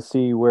exciting just to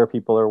see where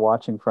people are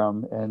watching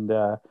from, and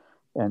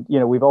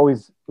we've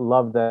always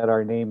loved that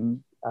our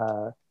name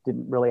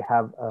didn't really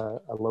have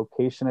a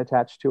location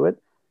attached to it,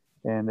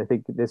 and I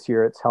think this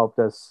year it's helped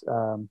us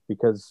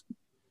because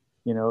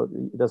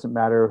it doesn't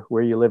matter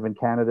where you live in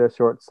Canada.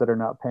 Shorts That Are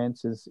Not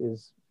Pants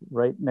is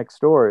right next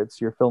door. It's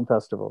your film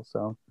festival,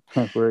 so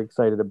we're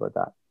excited about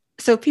that.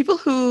 So people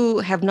who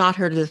have not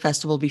heard of the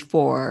festival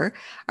before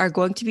are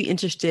going to be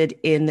interested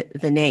in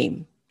the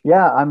name.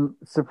 Yeah, I'm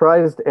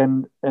surprised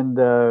and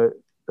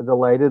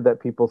delighted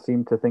that people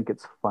seem to think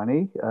it's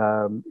funny.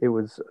 It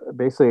was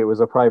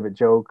a private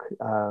joke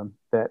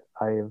that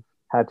I've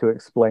had to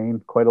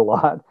explain quite a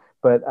lot,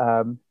 but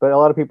a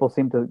lot of people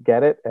seem to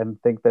get it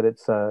and think that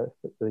it's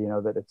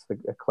that it's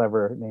a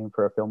clever name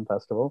for a film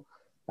festival.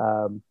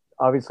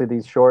 Obviously,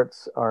 these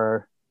shorts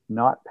are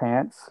not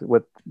pants.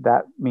 What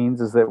that means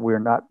is that we're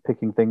not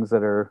picking things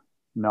that are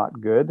not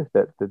good.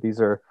 That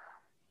these are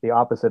the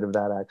opposite of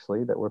that,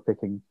 actually, that we're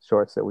picking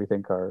shorts that we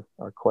think are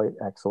quite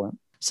excellent.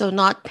 So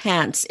not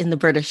pants in the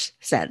British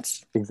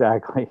sense.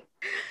 Exactly.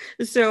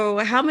 So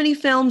how many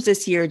films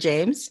this year,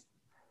 James?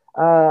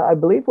 I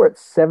believe we're at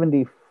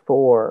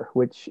 74,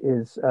 which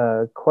is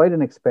quite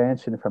an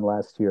expansion from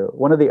last year.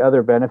 One of the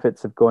other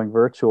benefits of going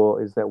virtual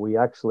is that we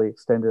actually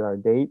extended our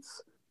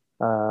dates.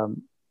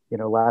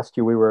 Last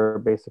year we were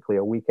basically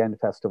a weekend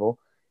festival,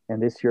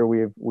 and this year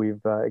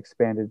we've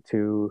expanded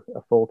to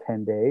a full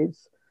 10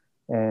 days.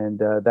 And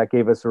that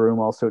gave us room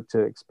also to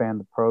expand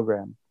the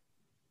program.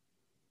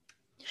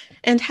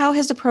 And how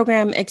has the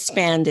program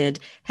expanded?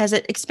 Has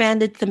it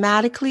expanded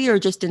thematically or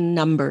just in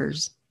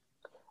numbers?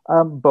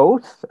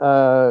 Both.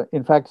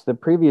 In fact, the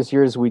previous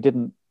years we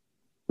didn't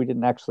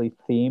actually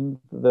theme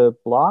the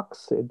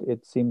blocks.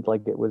 It seemed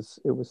like it was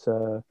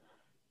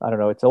I don't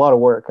know. It's a lot of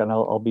work, and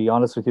I'll be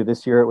honest with you.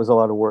 This year it was a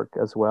lot of work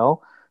as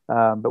well.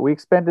 But we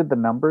expanded the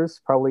numbers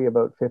probably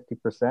about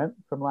 50%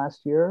 from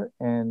last year,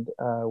 and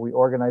we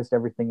organized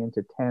everything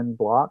into 10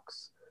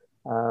 blocks,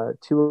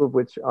 2 of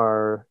which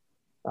are,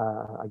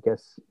 I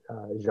guess,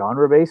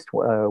 genre-based.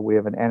 We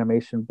have an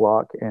animation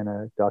block and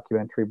a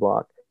documentary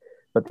block,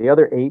 but the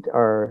other 8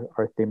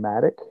 are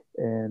thematic,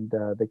 and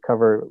they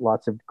cover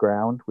lots of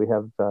ground. We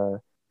have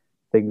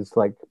things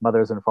like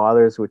Mothers and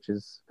Fathers, which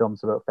is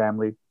films about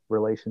family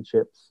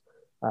relationships.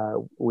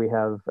 We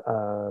have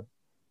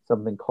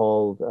something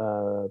called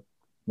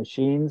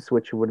Machines,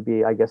 which would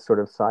be, I guess, sort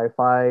of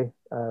sci-fi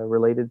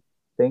related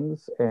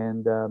things.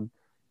 And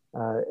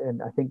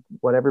I think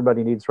what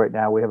everybody needs right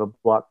now, we have a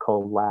block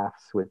called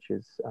Laughs, which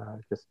is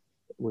just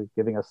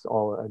giving us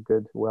all a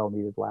good,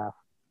 well-needed laugh.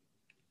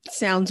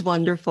 Sounds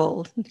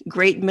wonderful.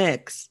 Great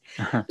mix.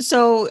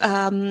 So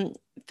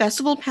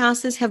festival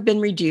passes have been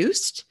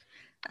reduced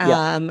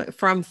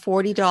from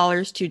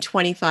 $40 to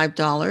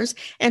 $25.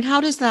 And how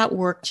does that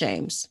work,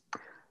 James?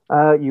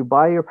 You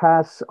buy your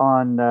pass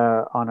on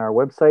our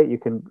website. You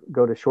can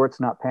go to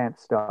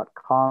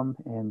shortsnotpants.com,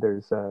 and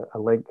there's a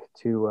link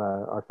to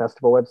our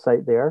festival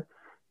website there.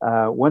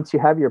 Once you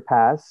have your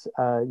pass,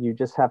 you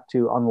just have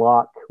to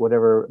unlock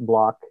whatever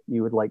block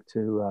you would like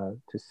to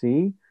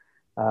see.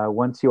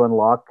 Once you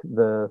unlock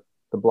the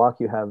block,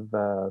 you have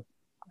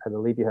I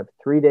believe you have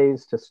 3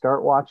 days to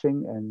start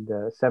watching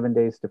and 7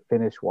 days to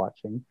finish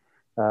watching.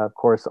 Of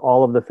course,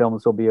 all of the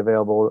films will be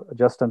available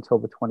just until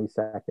the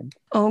 22nd.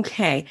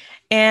 Okay.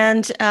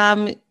 And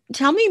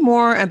tell me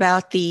more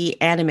about the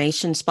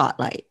animation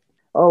spotlight.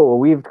 Oh, well,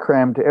 we've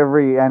crammed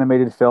every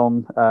animated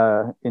film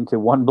into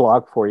one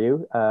block for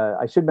you.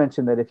 I should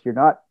mention that if you're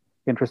not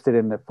interested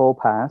in the full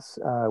pass,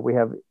 we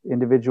have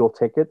individual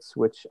tickets,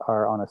 which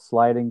are on a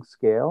sliding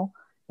scale,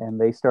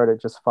 and they start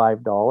at just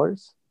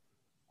 $5.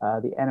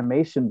 The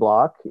animation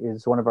block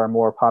is one of our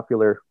more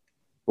popular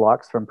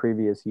blocks from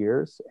previous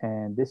years.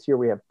 And this year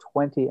we have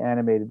 20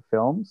 animated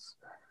films.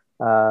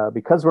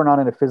 Because we're not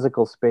in a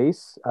physical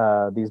space,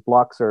 these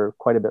blocks are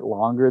quite a bit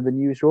longer than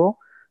usual.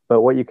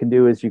 But what you can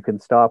do is you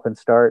can stop and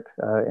start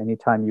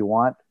anytime you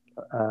want.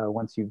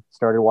 Once you've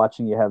started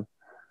watching, you have,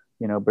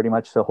 pretty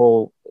much the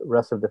whole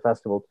rest of the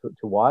festival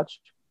to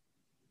watch.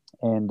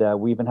 And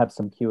we even have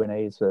some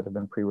Q&As that have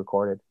been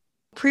pre-recorded.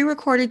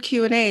 Pre-recorded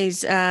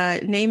Q&As.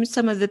 Name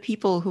some of the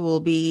people who will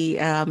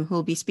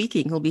be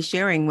speaking, who will be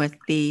sharing with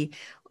the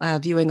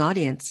viewing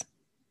audience.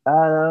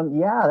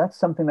 Yeah, that's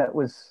something that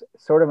was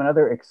sort of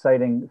another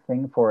exciting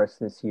thing for us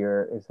this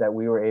year, is that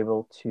we were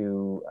able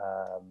to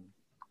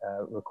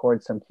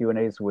record some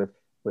Q&As with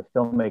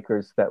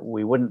filmmakers that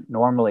we wouldn't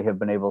normally have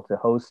been able to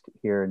host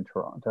here in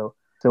Toronto.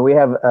 So we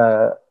have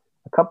a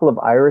couple of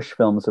Irish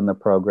films in the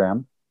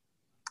program.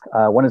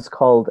 One is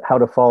called How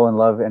to Fall in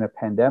Love in a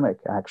Pandemic,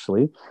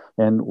 actually,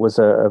 and was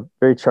a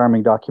very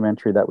charming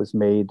documentary that was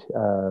made,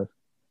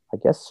 I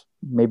guess,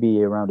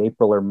 maybe around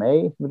April or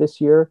May of this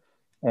year.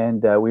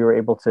 And we were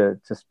able to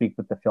speak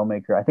with the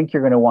filmmaker. I think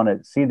you're going to want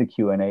to see the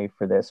Q&A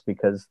for this,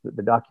 because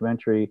the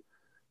documentary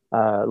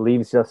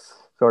leaves us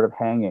sort of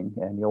hanging,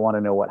 and you'll want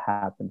to know what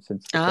happened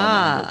since the film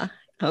ended.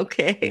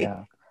 Okay.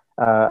 Yeah.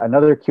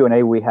 Another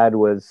Q&A we had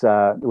was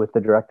with the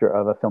director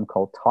of a film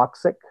called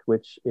Toxic,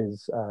 which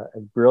is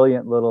a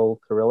brilliant little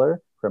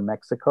thriller from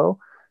Mexico.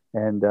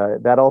 And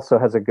that also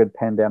has a good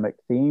pandemic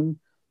theme.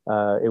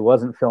 It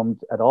wasn't filmed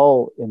at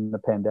all in the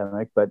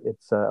pandemic, but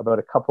it's about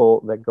a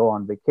couple that go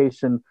on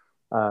vacation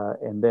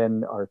and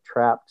then are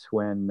trapped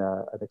when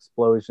an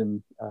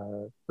explosion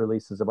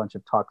releases a bunch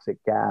of toxic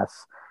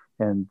gas,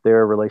 and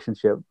their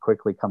relationship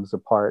quickly comes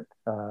apart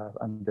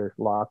under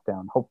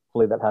lockdown.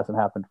 Hopefully that hasn't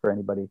happened for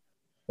anybody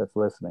that's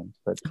listening,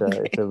 but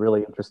it's a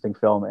really interesting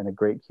film and a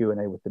great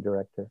Q&A with the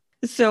director.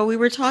 So we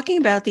were talking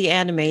about the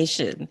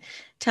animation.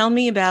 Tell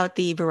me about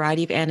the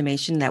variety of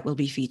animation that will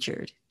be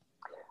featured.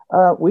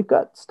 We've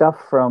got stuff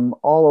from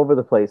all over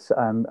the place.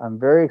 I'm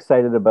very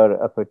excited about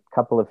a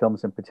couple of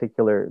films in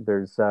particular.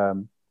 There's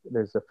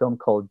a film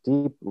called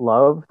Deep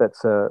Love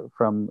that's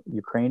from a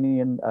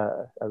Ukrainian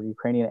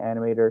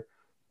animator,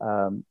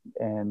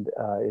 and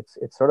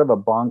it's sort of a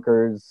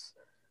bonkers.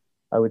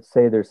 I would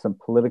say there's some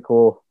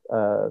political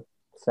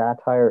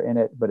satire in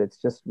it, but it's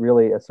just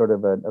really a sort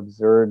of an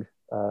absurd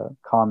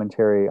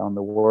commentary on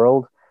the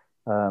world.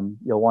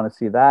 You'll want to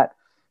see that.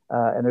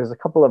 And there's a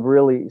couple of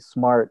really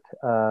smart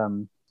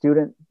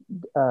student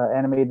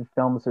animated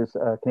films. There's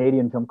a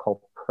Canadian film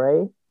called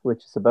Prey,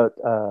 which is about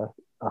a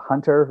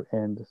hunter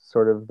and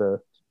sort of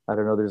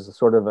there's a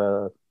sort of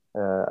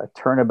a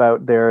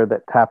turnabout there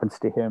that happens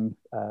to him.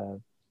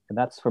 And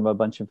that's from a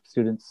bunch of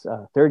students,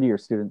 third-year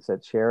students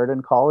at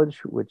Sheridan College,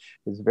 which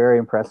is very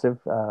impressive.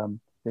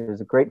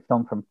 There's a great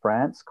film from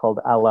France called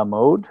À la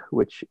Mode,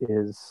 which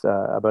is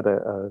about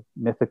a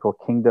mythical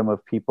kingdom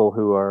of people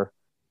who are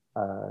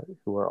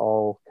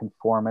all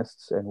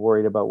conformists and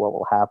worried about what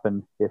will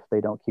happen if they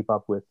don't keep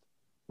up with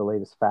the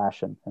latest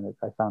fashion. And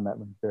I found that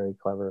one very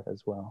clever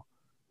as well.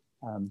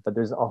 But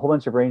there's a whole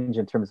bunch of range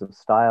in terms of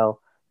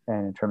style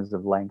and in terms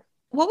of length.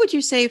 What would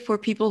you say for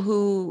people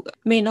who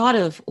may not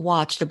have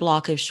watched a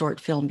block of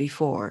short film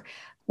before?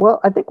 Well,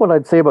 I think what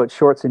I'd say about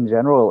shorts in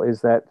general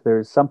is that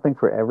there's something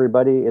for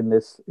everybody in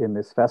this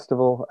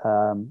festival.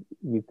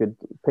 You could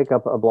pick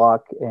up a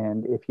block,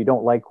 and if you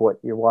don't like what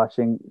you're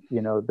watching,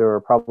 there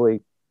are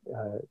probably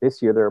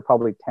this year there are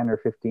probably 10 or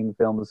 15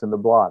 films in the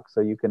block,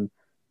 so you can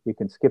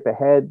skip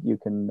ahead. You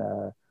can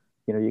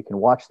you can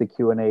watch the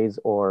Q&As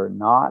or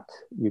not.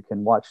 You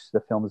can watch the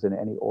films in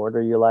any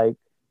order you like.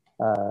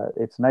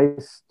 It's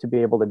nice to be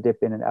able to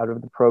dip in and out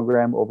of the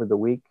program over the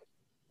week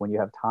when you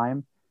have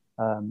time.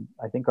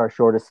 I think our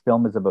shortest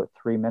film is about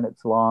 3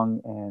 minutes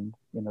long, and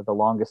the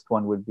longest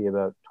one would be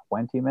about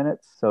 20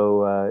 minutes.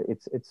 So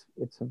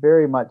it's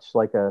very much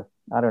like a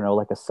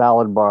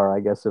salad bar, I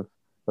guess, of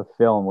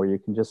film, where you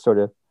can just sort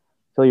of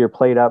fill your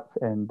plate up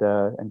and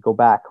go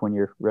back when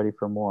you're ready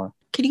for more.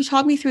 Can you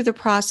talk me through the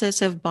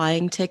process of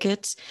buying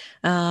tickets?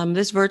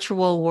 This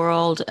virtual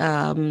world,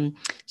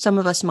 some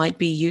of us might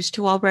be used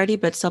to already,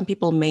 but some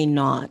people may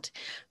not.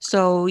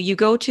 So you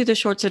go to the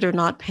Shorts That Are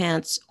Not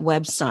Pants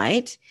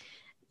website.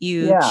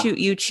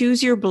 You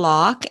choose your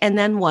block, and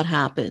then what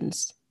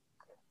happens?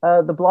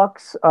 The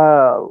blocks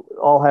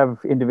all have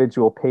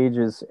individual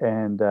pages,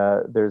 and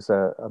there's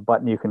a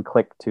button you can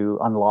click to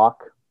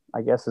unlock,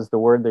 I guess is the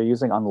word they're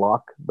using,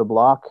 unlock the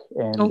block.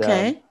 And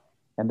okay.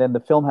 And then the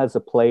film has a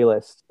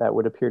playlist that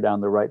would appear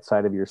down the right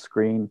side of your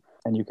screen,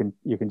 and you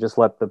can just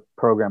let the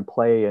program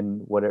play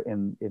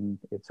in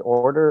its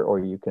order, or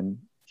you can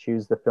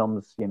choose the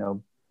films.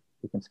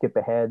 You can skip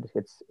ahead.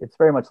 It's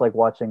very much like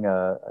watching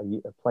a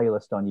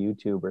playlist on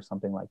YouTube or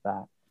something like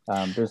that.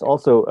 There's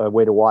also a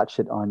way to watch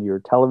it on your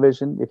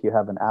television if you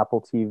have an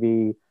Apple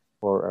TV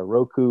or a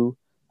Roku.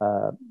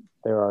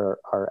 There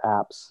are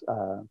apps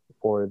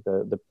for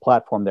the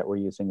platform that we're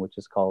using, which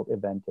is called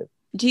Eventive.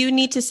 Do you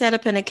need to set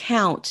up an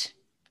account,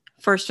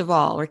 first of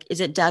all, or is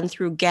it done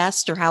through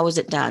guest, or how is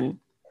it done?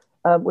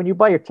 When you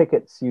buy your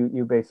tickets,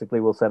 you basically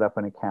will set up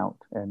an account,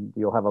 and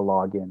you'll have a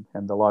login,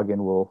 and the login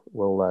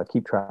will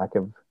keep track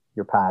of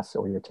your pass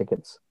or your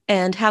tickets.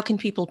 And how can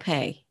people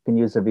pay? You can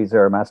use a Visa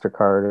or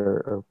MasterCard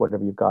or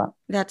whatever you've got.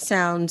 That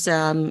sounds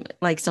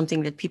like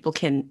something that people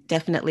can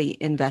definitely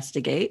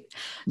investigate.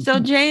 So,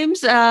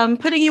 James,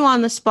 putting you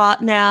on the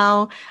spot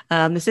now,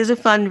 this is a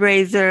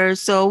fundraiser.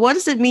 So, what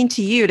does it mean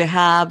to you to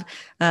have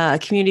a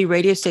community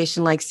radio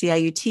station like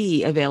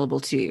CIUT available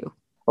to you?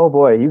 Oh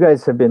boy, you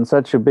guys have been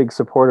such a big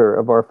supporter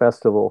of our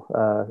festival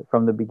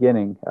from the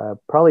beginning,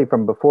 probably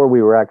from before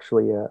we were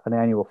actually an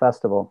annual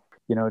festival.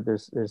 You know,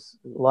 there's a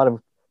lot of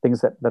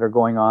things that are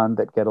going on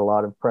that get a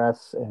lot of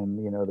press,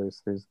 and you know,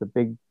 there's the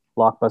big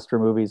blockbuster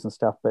movies and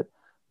stuff, but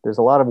there's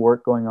a lot of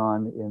work going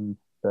on in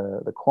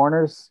the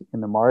corners,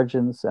 in the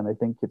margins, and I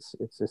think it's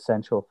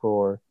essential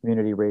for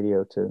community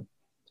radio to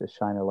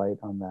shine a light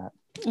on that.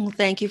 Well,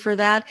 thank you for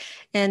that.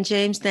 And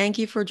James, thank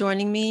you for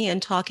joining me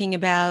and talking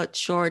about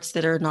Shorts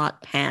That Are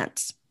Not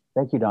Pants.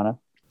 Thank you, Donna.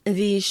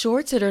 The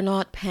Shorts That Are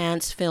Not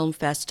Pants Film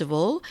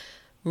Festival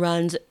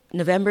runs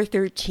November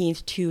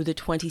 13th to the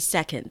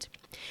 22nd.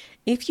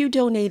 If you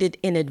donated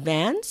in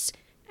advance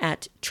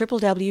at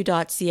www.ciut.fm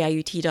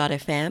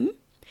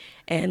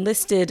and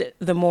listed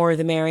The More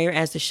the Merrier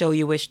as the show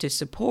you wish to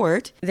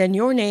support, then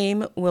your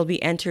name will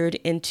be entered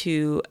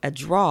into a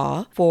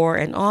draw for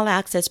an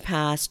all-access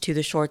pass to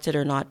the Shorts That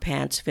Are Not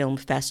Pants Film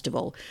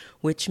Festival,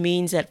 which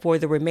means that for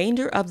the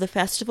remainder of the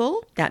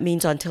festival, that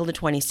means until the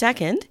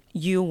 22nd,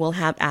 you will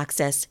have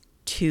access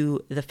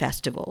to the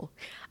festival.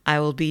 I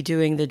will be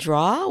doing the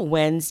draw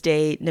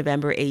Wednesday,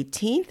 November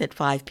 18th at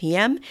 5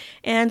 p.m.,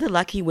 and the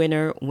lucky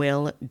winner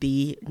will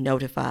be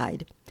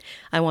notified.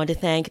 I want to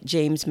thank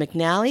James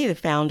McNally, the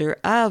founder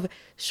of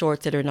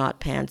Shorts That Are Not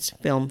Pants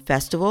Film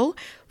Festival,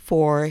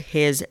 for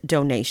his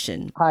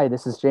donation. Hi,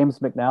 this is James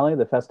McNally,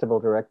 the festival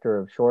director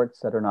of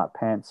Shorts That Are Not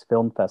Pants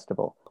Film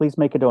Festival. Please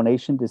make a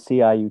donation to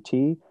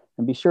CIUT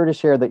and be sure to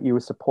share that you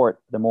support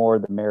The More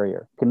the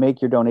Merrier. You can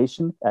make your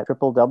donation at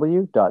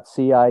www.ciut.fm.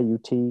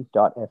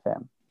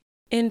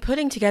 In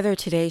putting together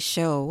today's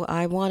show,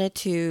 I wanted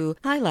to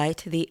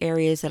highlight the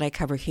areas that I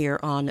cover here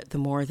on The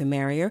More the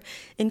Merrier,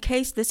 in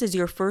case this is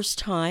your first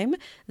time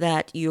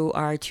that you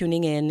are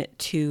tuning in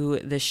to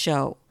the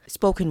show.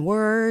 Spoken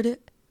word,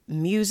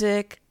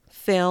 music,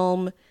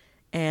 film,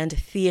 and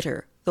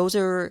theater. Those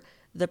are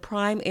the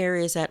prime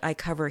areas that I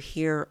cover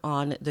here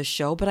on the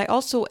show, but I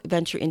also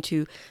venture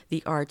into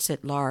the arts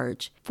at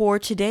large. For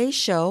today's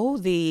show,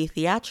 the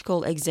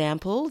theatrical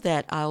example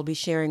that I'll be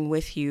sharing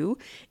with you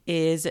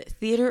is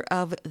Theater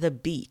of the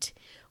Beat,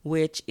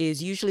 which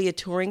is usually a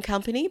touring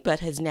company,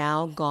 but has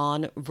now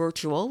gone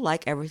virtual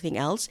like everything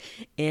else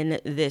in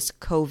this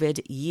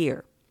COVID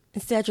year.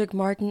 Cedric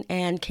Martin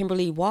and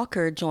Kimberly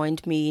Walker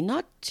joined me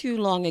not too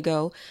long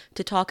ago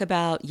to talk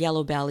about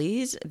Yellow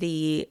Bellies,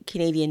 the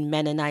Canadian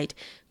Mennonite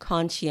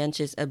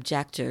conscientious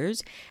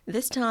objectors.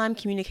 This time,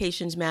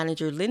 communications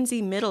manager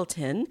Lindsay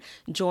Middleton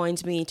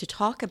joins me to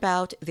talk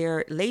about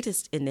their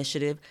latest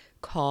initiative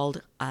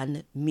called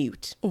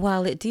Unmute.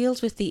 While it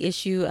deals with the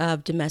issue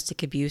of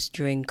domestic abuse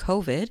during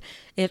COVID,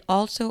 it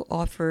also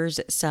offers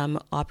some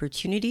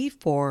opportunity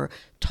for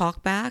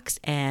talkbacks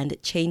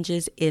and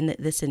changes in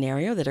the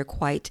scenario that are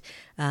quite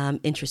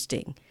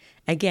interesting.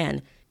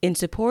 Again, in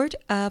support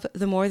of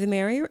The More the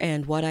Merrier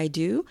and what I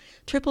do,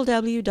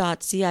 www.ciut.fm,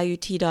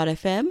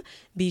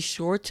 be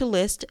sure to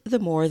list The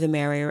More the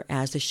Merrier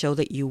as the show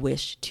that you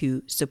wish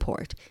to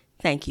support.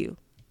 Thank you.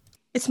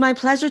 It's my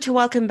pleasure to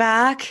welcome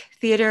back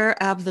Theater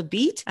of the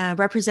Beat,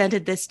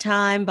 represented this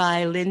time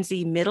by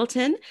Lindsay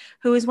Middleton,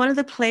 who is one of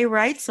the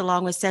playwrights,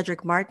 along with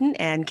Cedric Martin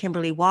and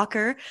Kimberly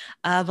Walker,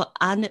 of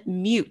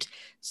Unmute.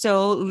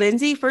 So,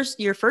 Lindsay,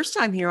 your first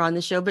time here on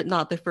the show, but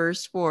not the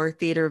first for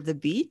Theater of the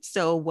Beat.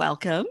 So,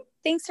 welcome.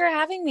 Thanks for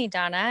having me,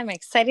 Donna. I'm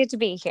excited to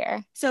be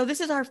here. So this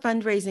is our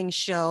fundraising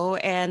show,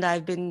 and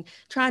I've been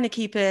trying to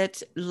keep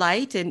it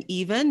light and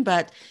even,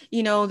 but,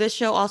 you know, this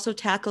show also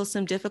tackles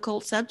some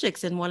difficult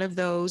subjects, and one of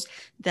those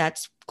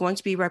that's going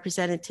to be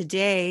represented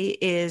today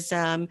is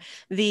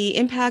the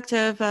impact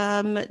of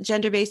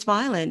gender-based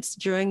violence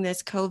during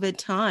this COVID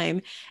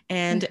time,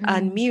 and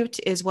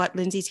Unmute is what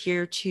Lindsay's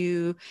here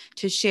to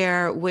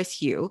share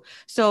with you.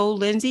 So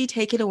Lindsay,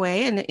 take it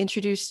away and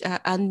introduce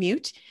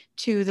Unmute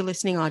to the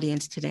listening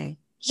audience today.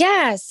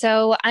 Yeah,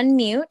 so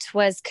Unmute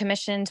was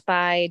commissioned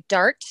by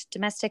DART,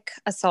 Domestic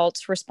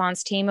Assault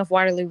Response Team of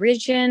Waterloo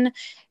Region,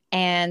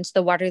 and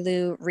the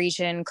Waterloo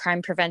Region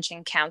Crime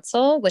Prevention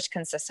Council, which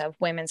consists of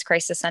Women's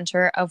Crisis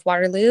Center of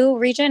Waterloo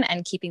Region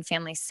and Keeping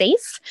Families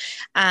Safe,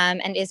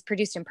 and is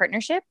produced in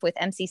partnership with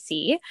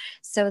MCC.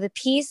 So the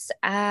piece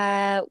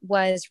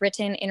was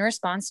written in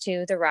response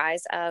to the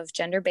rise of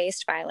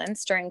gender-based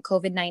violence during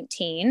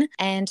COVID-19,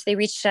 and they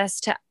reached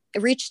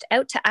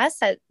out to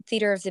us at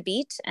Theater of the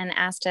Beat and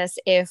asked us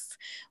if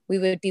we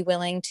would be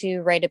willing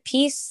to write a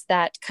piece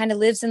that kind of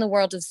lives in the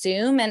world of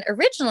Zoom. And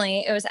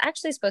originally, it was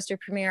actually supposed to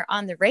premiere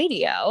on the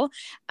radio,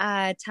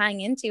 tying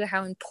into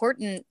how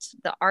important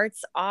the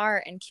arts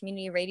are and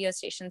community radio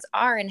stations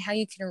are and how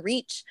you can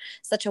reach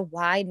such a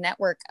wide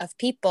network of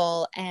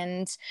people.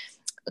 And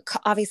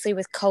obviously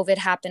with COVID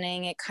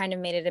happening, it kind of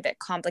made it a bit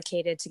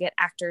complicated to get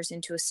actors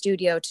into a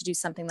studio to do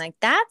something like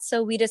that.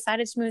 So we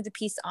decided to move the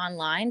piece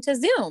online to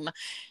Zoom.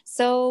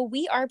 So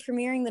we are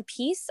premiering the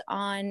piece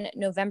on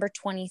November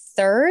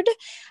 23rd.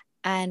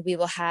 And we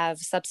will have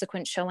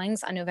subsequent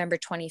showings on November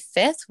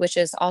 25th, which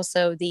is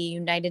also the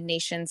United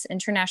Nations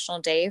International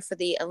Day for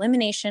the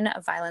Elimination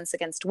of Violence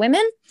Against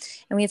Women.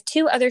 And we have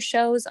 2 other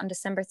shows on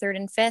December 3rd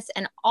and 5th.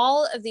 And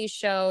all of these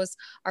shows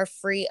are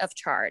free of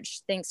charge,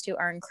 thanks to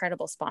our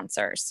incredible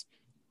sponsors.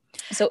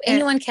 So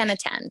anyone can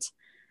attend.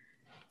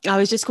 I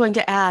was just going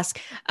to ask,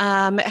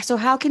 so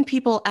how can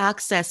people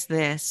access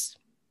this?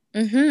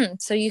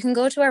 So you can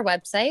go to our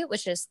website,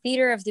 which is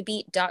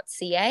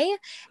theaterofthebeat.ca,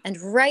 and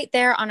right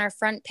there on our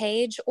front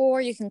page, or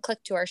you can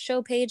click to our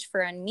show page for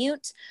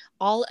Unmute.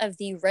 All of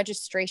the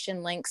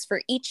registration links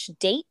for each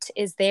date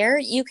is there.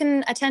 You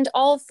can attend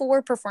all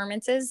 4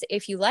 performances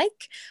if you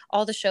like.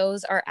 All the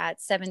shows are at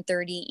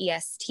 7:30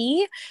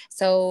 EST.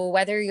 So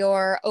whether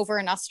you're over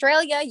in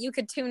Australia, you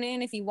could tune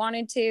in if you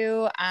wanted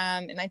to.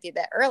 It might be a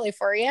bit early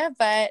for you,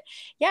 but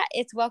yeah,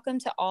 it's welcome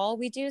to all.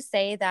 We do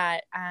say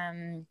that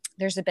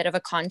there's a bit of a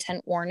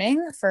content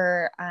warning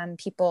for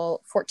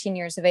people 14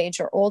 years of age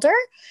or older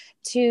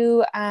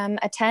to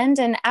attend.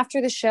 And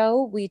after the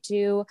show, we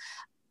do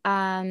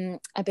a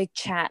big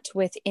chat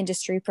with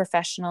industry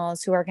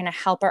professionals who are going to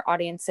help our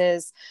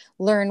audiences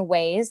learn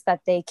ways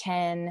that they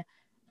can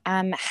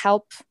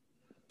help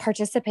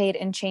participate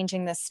in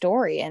changing the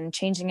story and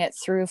changing it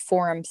through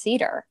forum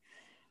theater.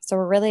 So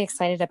we're really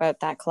excited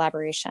about that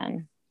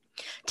collaboration.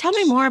 Tell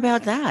me more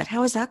about that.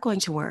 How is that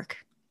going to work?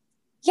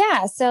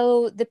 Yeah,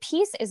 so the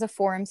piece is a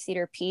forum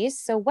theater piece.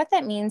 So what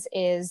that means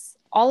is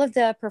all of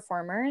the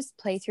performers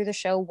play through the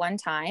show one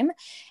time,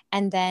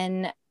 and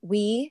then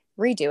we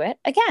redo it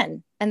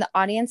again. And the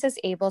audience is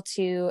able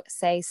to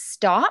say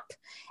stop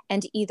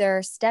and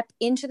either step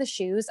into the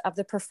shoes of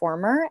the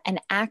performer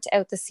and act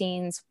out the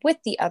scenes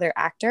with the other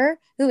actor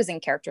who is in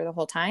character the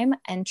whole time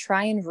and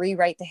try and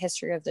rewrite the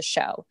history of the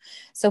show.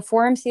 So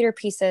forum theater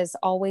pieces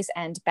always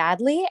end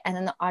badly, and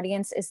then the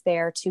audience is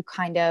there to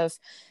kind of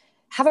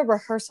have a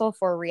rehearsal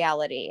for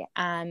reality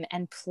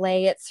and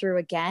play it through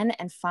again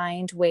and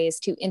find ways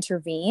to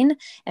intervene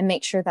and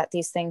make sure that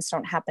these things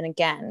don't happen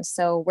again.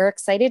 So we're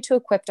excited to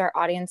equip our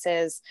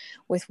audiences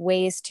with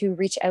ways to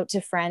reach out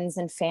to friends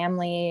and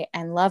family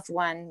and loved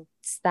ones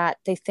that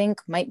they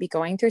think might be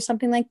going through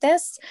something like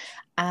this,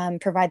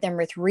 provide them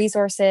with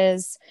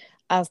resources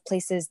of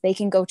places they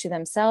can go to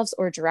themselves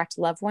or direct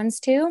loved ones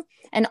to,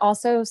 and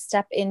also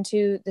step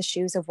into the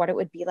shoes of what it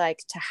would be like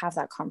to have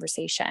that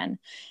conversation.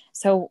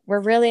 So we're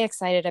really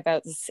excited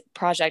about this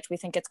project. We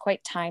think it's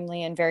quite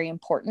timely and very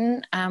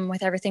important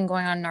with everything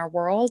going on in our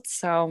world.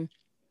 So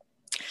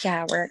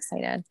yeah, we're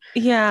excited.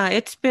 Yeah,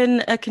 it's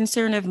been a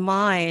concern of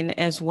mine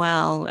as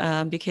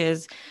well,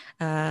 because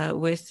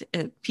with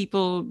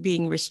people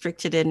being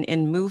restricted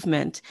in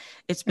movement,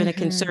 it's been a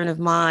concern of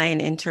mine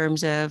in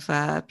terms of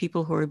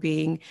people who are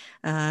being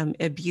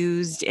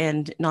abused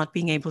and not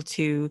being able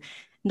to,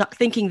 not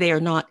thinking they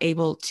are not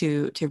able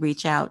to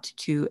reach out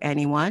to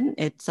anyone.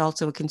 It's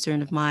also a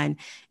concern of mine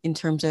in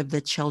terms of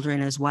the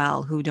children as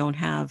well, who don't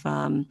have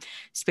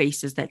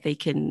spaces that they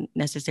can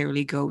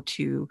necessarily go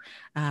to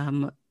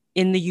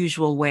in the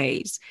usual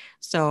ways.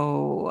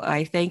 So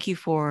I thank you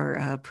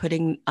for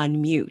putting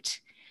Unmute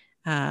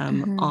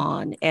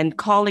on and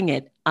calling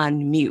it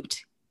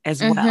Unmute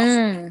as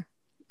well.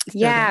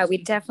 Yeah, we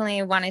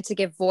definitely wanted to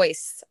give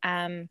voice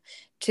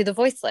to the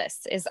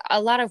voiceless. Is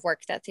a lot of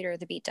work that Theater of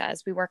the Beat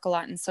does. We work a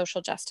lot in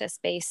social justice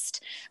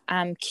based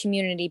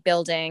community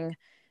building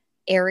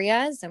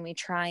areas, and we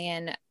try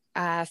and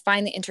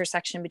find the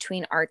intersection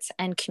between arts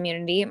and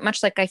community,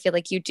 much like I feel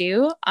like you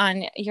do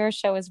on your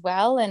show as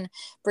well, and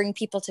bring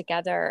people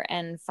together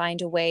and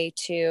find a way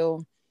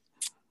to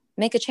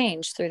make a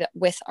change through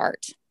with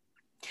art.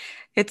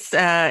 It's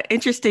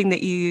interesting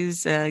that you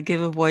use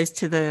give a voice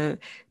to the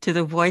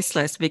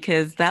voiceless,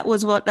 because that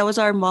was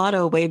our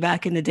motto way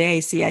back in the day,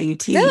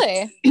 CIUT.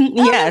 Really?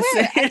 Yes.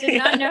 Oh, I did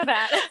not know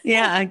that.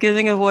 Yeah,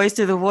 giving a voice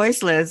to the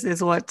voiceless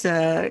is what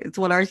it's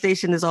what our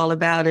station is all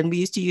about, and we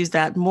used to use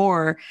that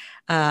more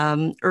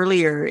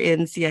earlier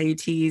in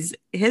CIUT's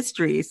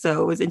history.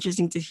 So it was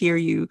interesting to hear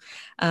you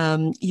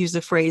use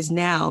the phrase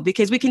now,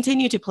 because we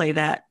continue to play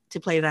that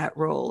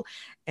role.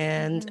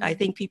 And I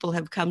think people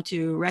have come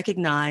to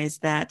recognize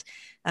that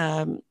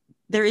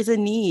there is a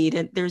need,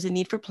 and there's a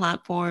need for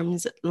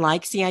platforms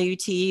like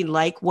CIUT,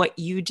 like what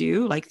you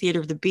do, like Theater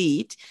of the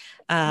Beat,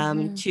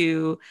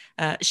 to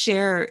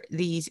share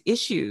these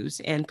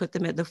issues and put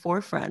them at the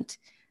forefront,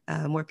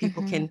 where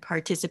people can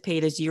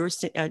participate as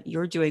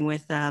you're doing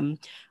with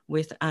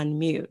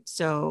Unmute.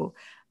 So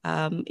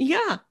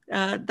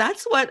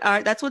that's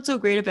what's so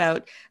great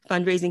about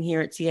fundraising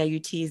here at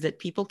CIUT, is that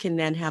people can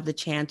then have the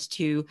chance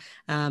to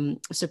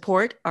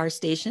support our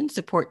station,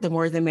 support the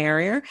more the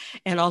merrier,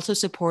 and also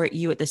support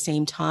you at the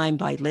same time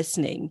by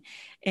listening.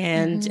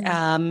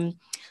 And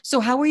so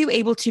how were you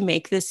able to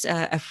make this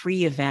a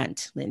free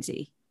event,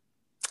 Lindsay?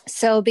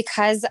 So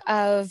because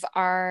of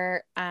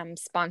our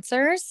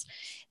sponsors,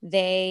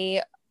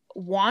 they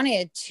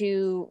wanted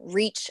to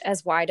reach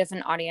as wide of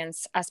an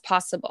audience as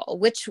possible,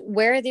 which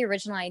where the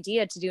original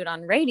idea to do it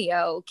on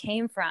radio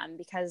came from,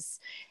 because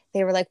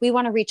they were like, we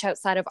want to reach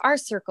outside of our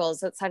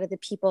circles, outside of the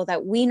people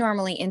that we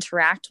normally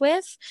interact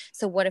with.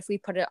 So what if we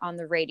put it on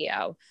the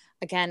radio?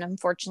 Again,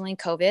 unfortunately,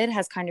 COVID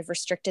has kind of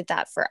restricted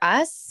that for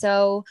us.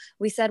 So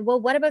we said,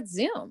 well, what about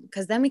Zoom?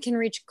 Because then we can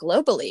reach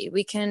globally.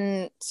 We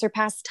can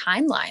surpass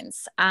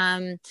timelines.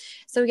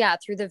 So yeah,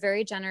 through the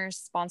very generous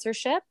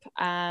sponsorship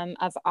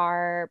of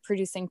our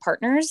producing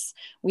partners,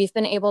 we've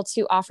been able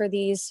to offer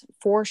these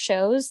 4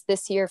 shows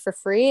this year for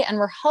free. And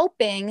we're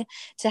hoping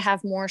to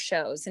have more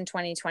shows in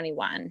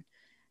 2021.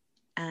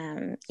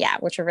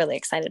 Which we're really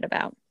excited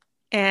about.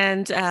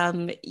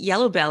 And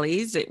Yellow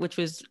Bellies, which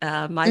was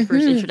my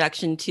first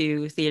introduction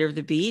to Theater of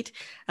the Beat,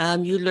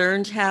 you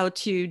learned how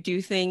to do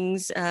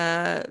things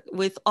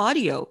with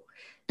audio.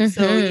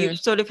 So you've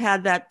sort of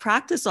had that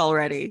practice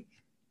already.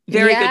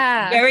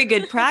 Very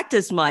good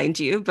practice, mind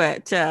you.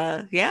 But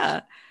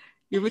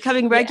you're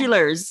becoming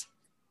regulars.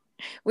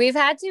 We've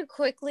had to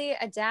quickly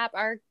adapt.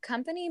 Our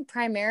company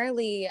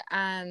primarily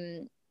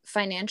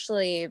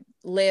financially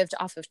lived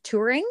off of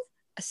touring.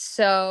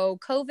 So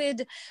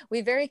COVID,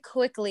 we very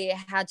quickly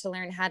had to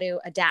learn how to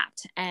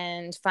adapt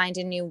and find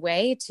a new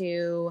way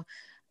to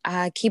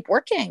keep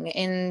working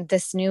in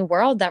this new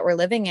world that we're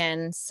living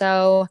in.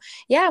 So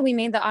yeah, we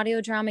made the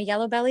audio drama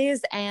Yellow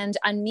Bellies, and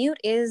Unmute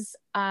is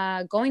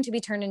going to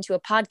be turned into a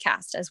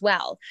podcast as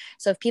well.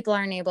 So if people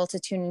aren't able to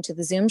tune into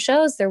the Zoom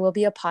shows, there will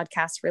be a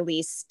podcast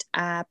released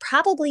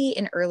probably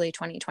in early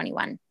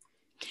 2021.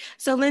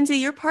 So Lindsay,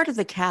 you're part of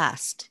the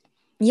cast.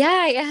 Yeah,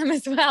 I am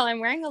as well. I'm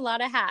wearing a lot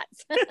of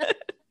hats.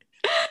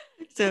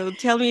 So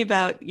tell me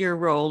about your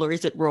role, or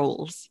is it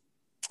roles?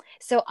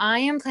 So I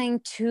am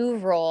playing 2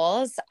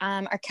 roles.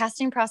 Our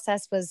casting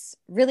process was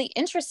really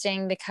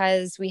interesting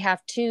because we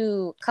have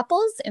 2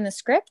 couples in the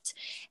script.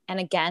 And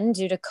again,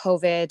 due to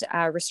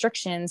COVID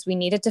restrictions, we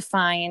needed to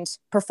find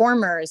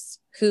performers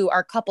who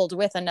are coupled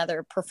with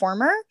another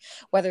performer,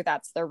 whether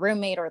that's their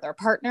roommate or their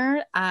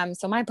partner.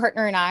 So my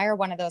partner and I are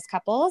one of those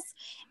couples,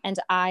 and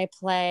I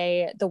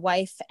play the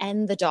wife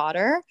and the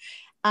daughter.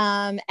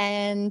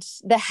 And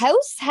the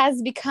house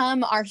has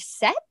become our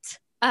set.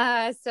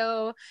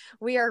 So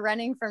we are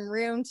running from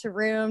room to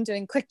room,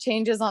 doing quick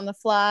changes on the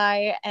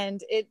fly,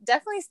 and it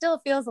definitely still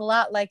feels a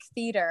lot like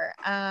theater.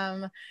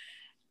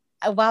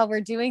 While we're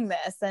doing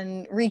this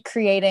and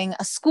recreating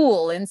a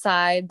school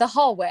inside the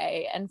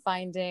hallway and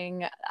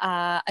finding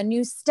a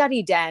new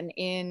study den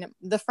in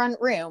the front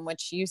room,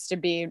 which used to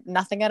be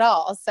nothing at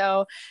all.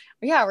 So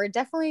yeah, we're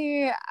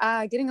definitely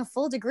getting a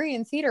full degree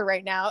in theater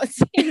right now. It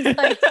seems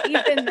like,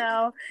 even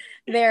though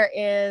there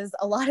is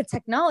a lot of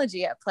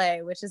technology at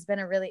play, which has been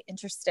a really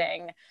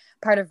interesting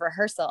part of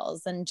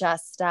rehearsals, and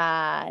just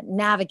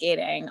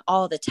navigating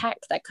all the tech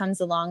that comes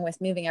along with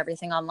moving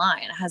everything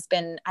online has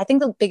been, I think,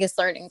 the biggest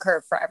learning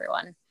curve for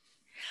everyone.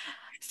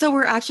 So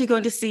we're actually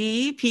going to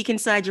see peek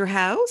inside your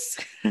house?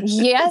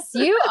 Yes,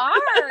 you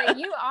are.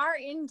 You are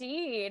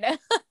indeed.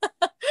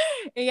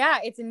 Yeah,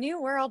 it's a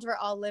new world we're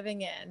all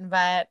living in,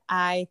 but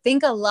I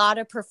think a lot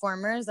of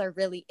performers are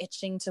really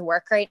itching to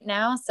work right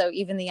now. So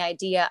even the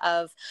idea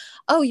of,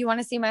 oh, you want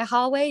to see my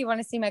hallway? You want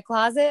to see my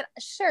closet?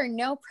 Sure,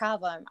 no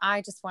problem.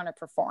 I just want to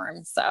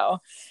perform. So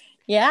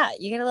yeah,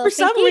 you get a little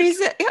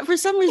for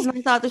some reason,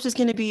 I thought this was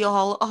going to be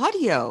all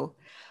audio.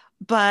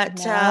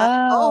 But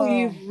No.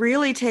 you've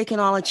really taken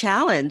on a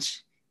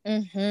challenge.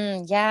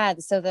 Yeah.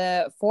 So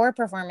the 4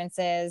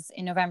 performances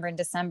in November and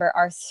December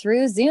are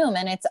through Zoom,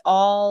 and it's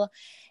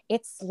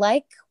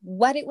like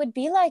what it would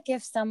be like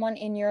if someone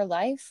in your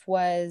life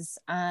was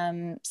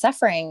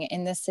suffering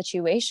in this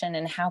situation,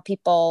 and how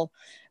people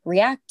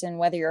react, and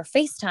whether you're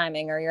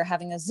FaceTiming or you're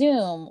having a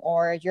Zoom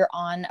or you're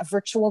on a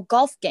virtual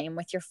golf game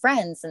with your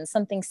friends and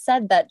something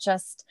said that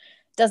just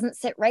doesn't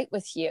sit right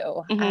with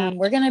you.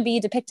 We're going to be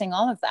depicting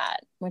all of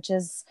that, which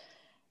is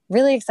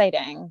really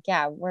exciting.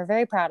 Yeah, we're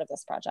very proud of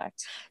this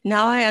project.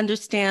 Now I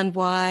understand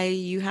why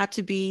you had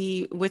to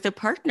be with a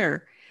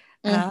partner,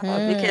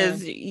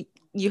 because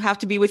you have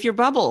to be with your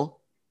bubble.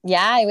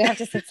 Yeah, we have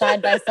to sit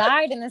side by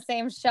side in the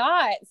same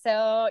shot.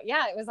 So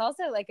yeah, it was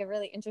also like a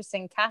really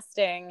interesting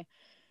casting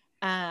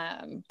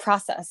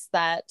process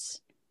that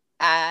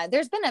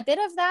there's been a bit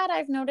of that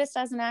I've noticed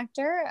as an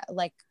actor,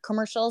 like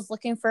commercials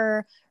looking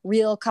for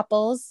real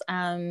couples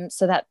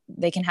so that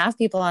they can have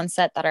people on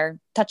set that are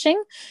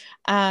touching.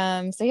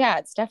 So yeah,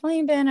 it's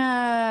definitely been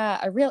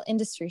a real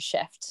industry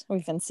shift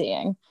we've been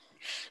seeing.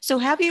 So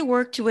have you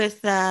worked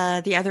with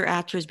the other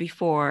actors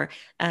before?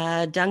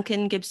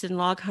 Duncan Gibson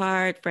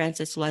Lockhart,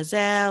 Francis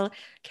Loisel,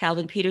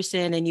 Calvin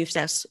Peterson, and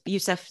Youssef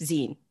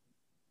Zine?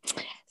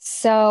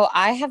 So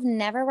I have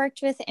never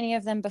worked with any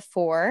of them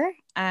before.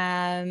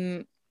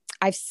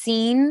 I've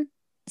seen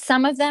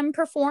some of them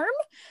perform,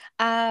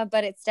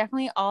 but it's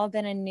definitely all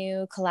been a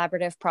new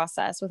collaborative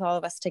process with all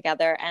of us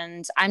together.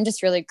 And I'm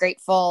just really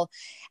grateful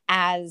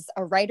as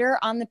a writer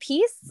on the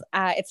piece.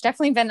 It's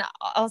definitely been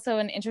also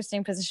an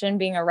interesting position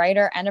being a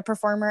writer and a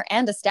performer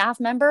and a staff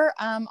member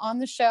on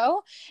the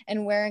show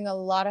and wearing a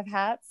lot of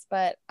hats.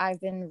 But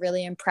I've been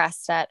really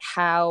impressed at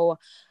how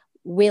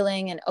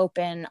willing and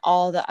open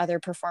all the other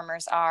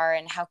performers are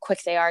and how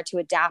quick they are to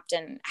adapt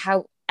and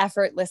how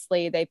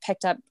effortlessly they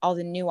picked up all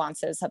the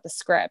nuances of the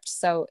script.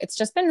 So it's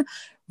just been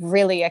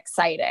really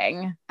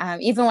exciting.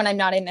 Even when I'm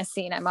not in the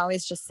scene, I'm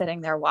always just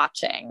sitting there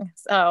watching.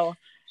 So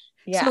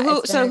yeah.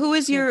 Who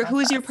is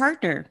your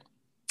partner?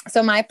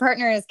 So my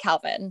partner is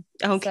Calvin.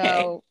 Okay.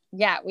 So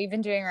yeah, we've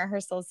been doing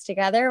rehearsals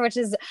together, which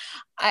is,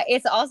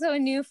 it's also a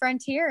new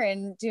frontier,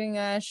 and doing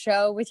a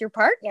show with your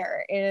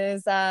partner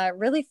is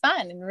really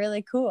fun and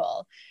really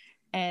cool.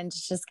 And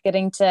just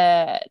getting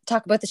to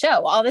talk about the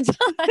show all the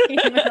time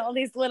and all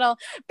these little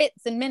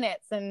bits and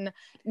minutes, and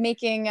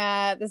making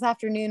this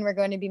afternoon, we're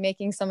going to be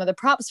making some of the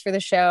props for the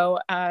show.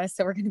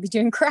 So we're going to be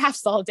doing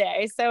crafts all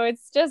day. So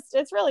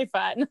it's really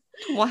fun.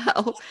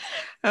 Wow.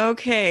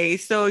 Okay.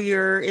 So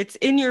it's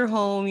in your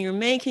home, you're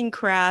making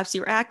crafts,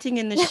 you're acting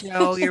in the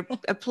show, you're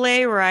a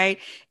playwright,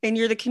 and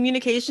you're the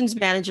communications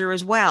manager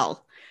as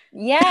well.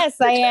 Yes,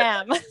 I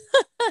am.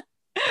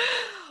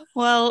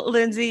 Well,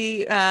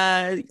 Lindsay,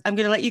 I'm going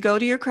to let you go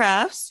to your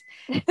crafts.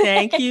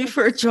 Thank you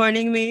for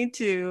joining me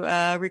to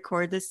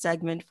record this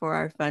segment for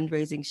our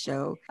fundraising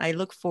show. I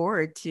look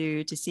forward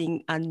to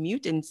seeing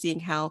Unmute and seeing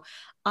how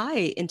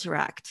I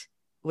interact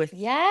with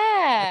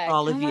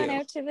all of you. Come on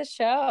out to the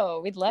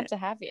show. We'd love to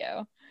have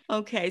you.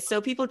 Okay,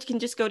 so people can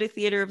just go to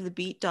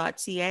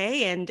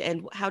theaterofthebeat.ca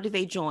and how do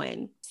they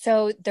join?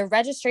 So the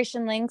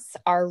registration links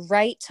are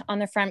right on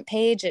the front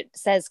page. It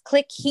says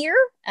click here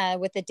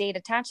with the date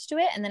attached to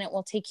it, and then it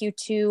will take you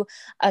to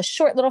a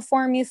short little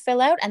form you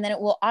fill out, and then it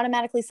will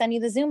automatically send you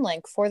the Zoom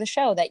link for the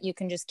show that you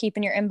can just keep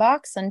in your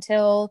inbox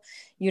until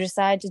you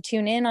decide to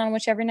tune in on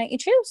whichever night you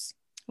choose.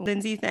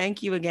 Lindsay,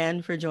 thank you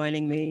again for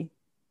joining me.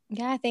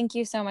 Yeah, thank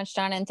you so much,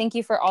 Donna, and thank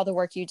you for all the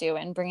work you do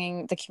in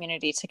bringing the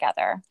community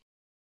together.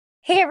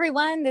 Hey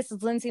everyone, this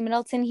is Lindsay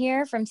Middleton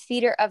here from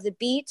Theater of the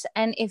Beat.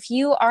 And if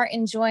you are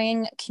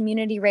enjoying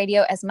community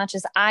radio as much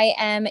as I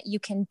am,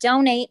 you can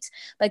donate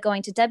by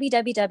going to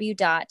www.ciut.fm.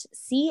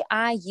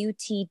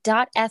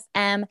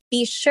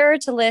 Be sure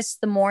to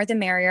list The More the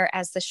Merrier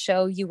as the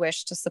show you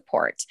wish to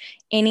support.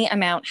 Any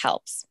amount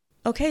helps.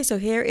 Okay, so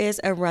here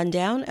is a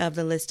rundown of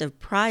the list of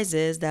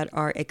prizes that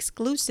are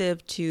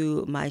exclusive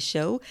to my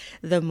show,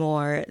 The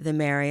More the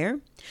Merrier.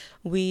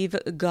 We've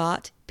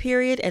got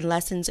period and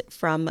lessons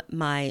from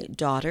my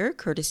daughter,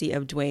 courtesy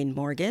of Dwayne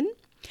Morgan.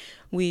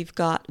 We've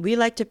got We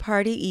Like to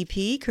Party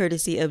EP,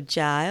 courtesy of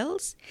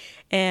Giles.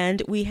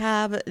 And we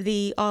have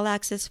the All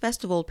Access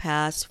Festival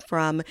Pass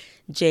from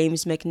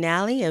James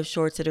McNally of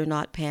Shorts That Are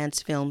Not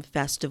Pants Film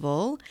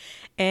Festival.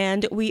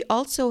 And we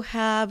also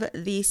have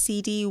the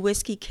CD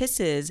Whiskey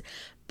Kisses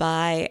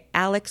by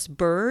Alex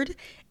Bird.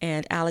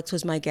 And Alex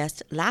was my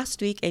guest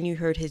last week, and you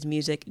heard his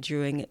music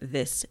during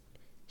this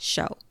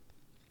show.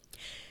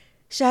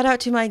 Shout out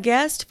to my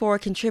guest for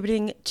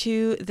contributing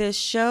to this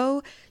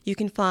show. You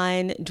can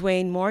find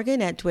Dwayne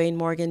Morgan at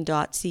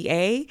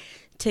dwaynemorgan.ca.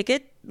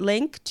 Ticket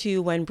link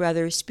to When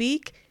Brothers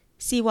Speak,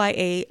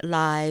 CYA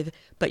Live,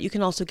 but you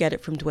can also get it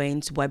from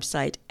Dwayne's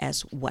website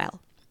as well.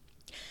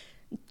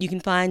 You can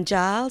find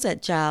Giles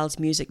at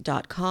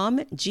gilesmusic.com,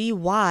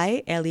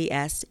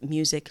 GYLES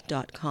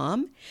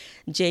music.com.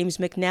 James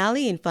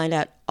McNally, and find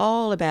out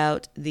all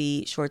about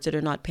the Shorts That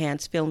Are Not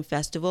Pants Film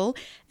Festival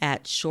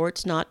at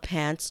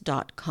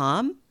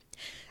shortsnotpants.com.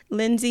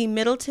 Lindsay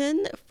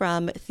Middleton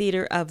from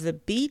Theater of the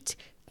Beat,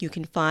 you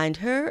can find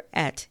her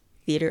at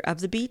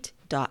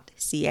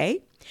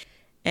theaterofthebeat.ca.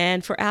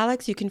 And for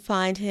Alex, you can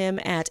find him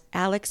at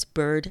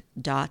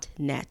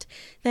alexbird.net.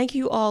 Thank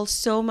you all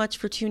so much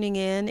for tuning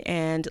in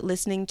and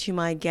listening to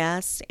my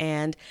guests.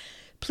 And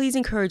please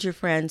encourage your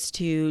friends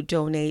to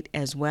donate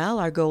as well.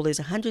 Our goal is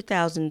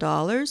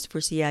 $100,000 for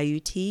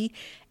CIUT.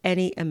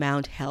 Any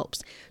amount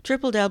helps.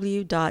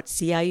 www.ciut.fm.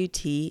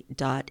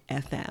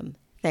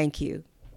 Thank you.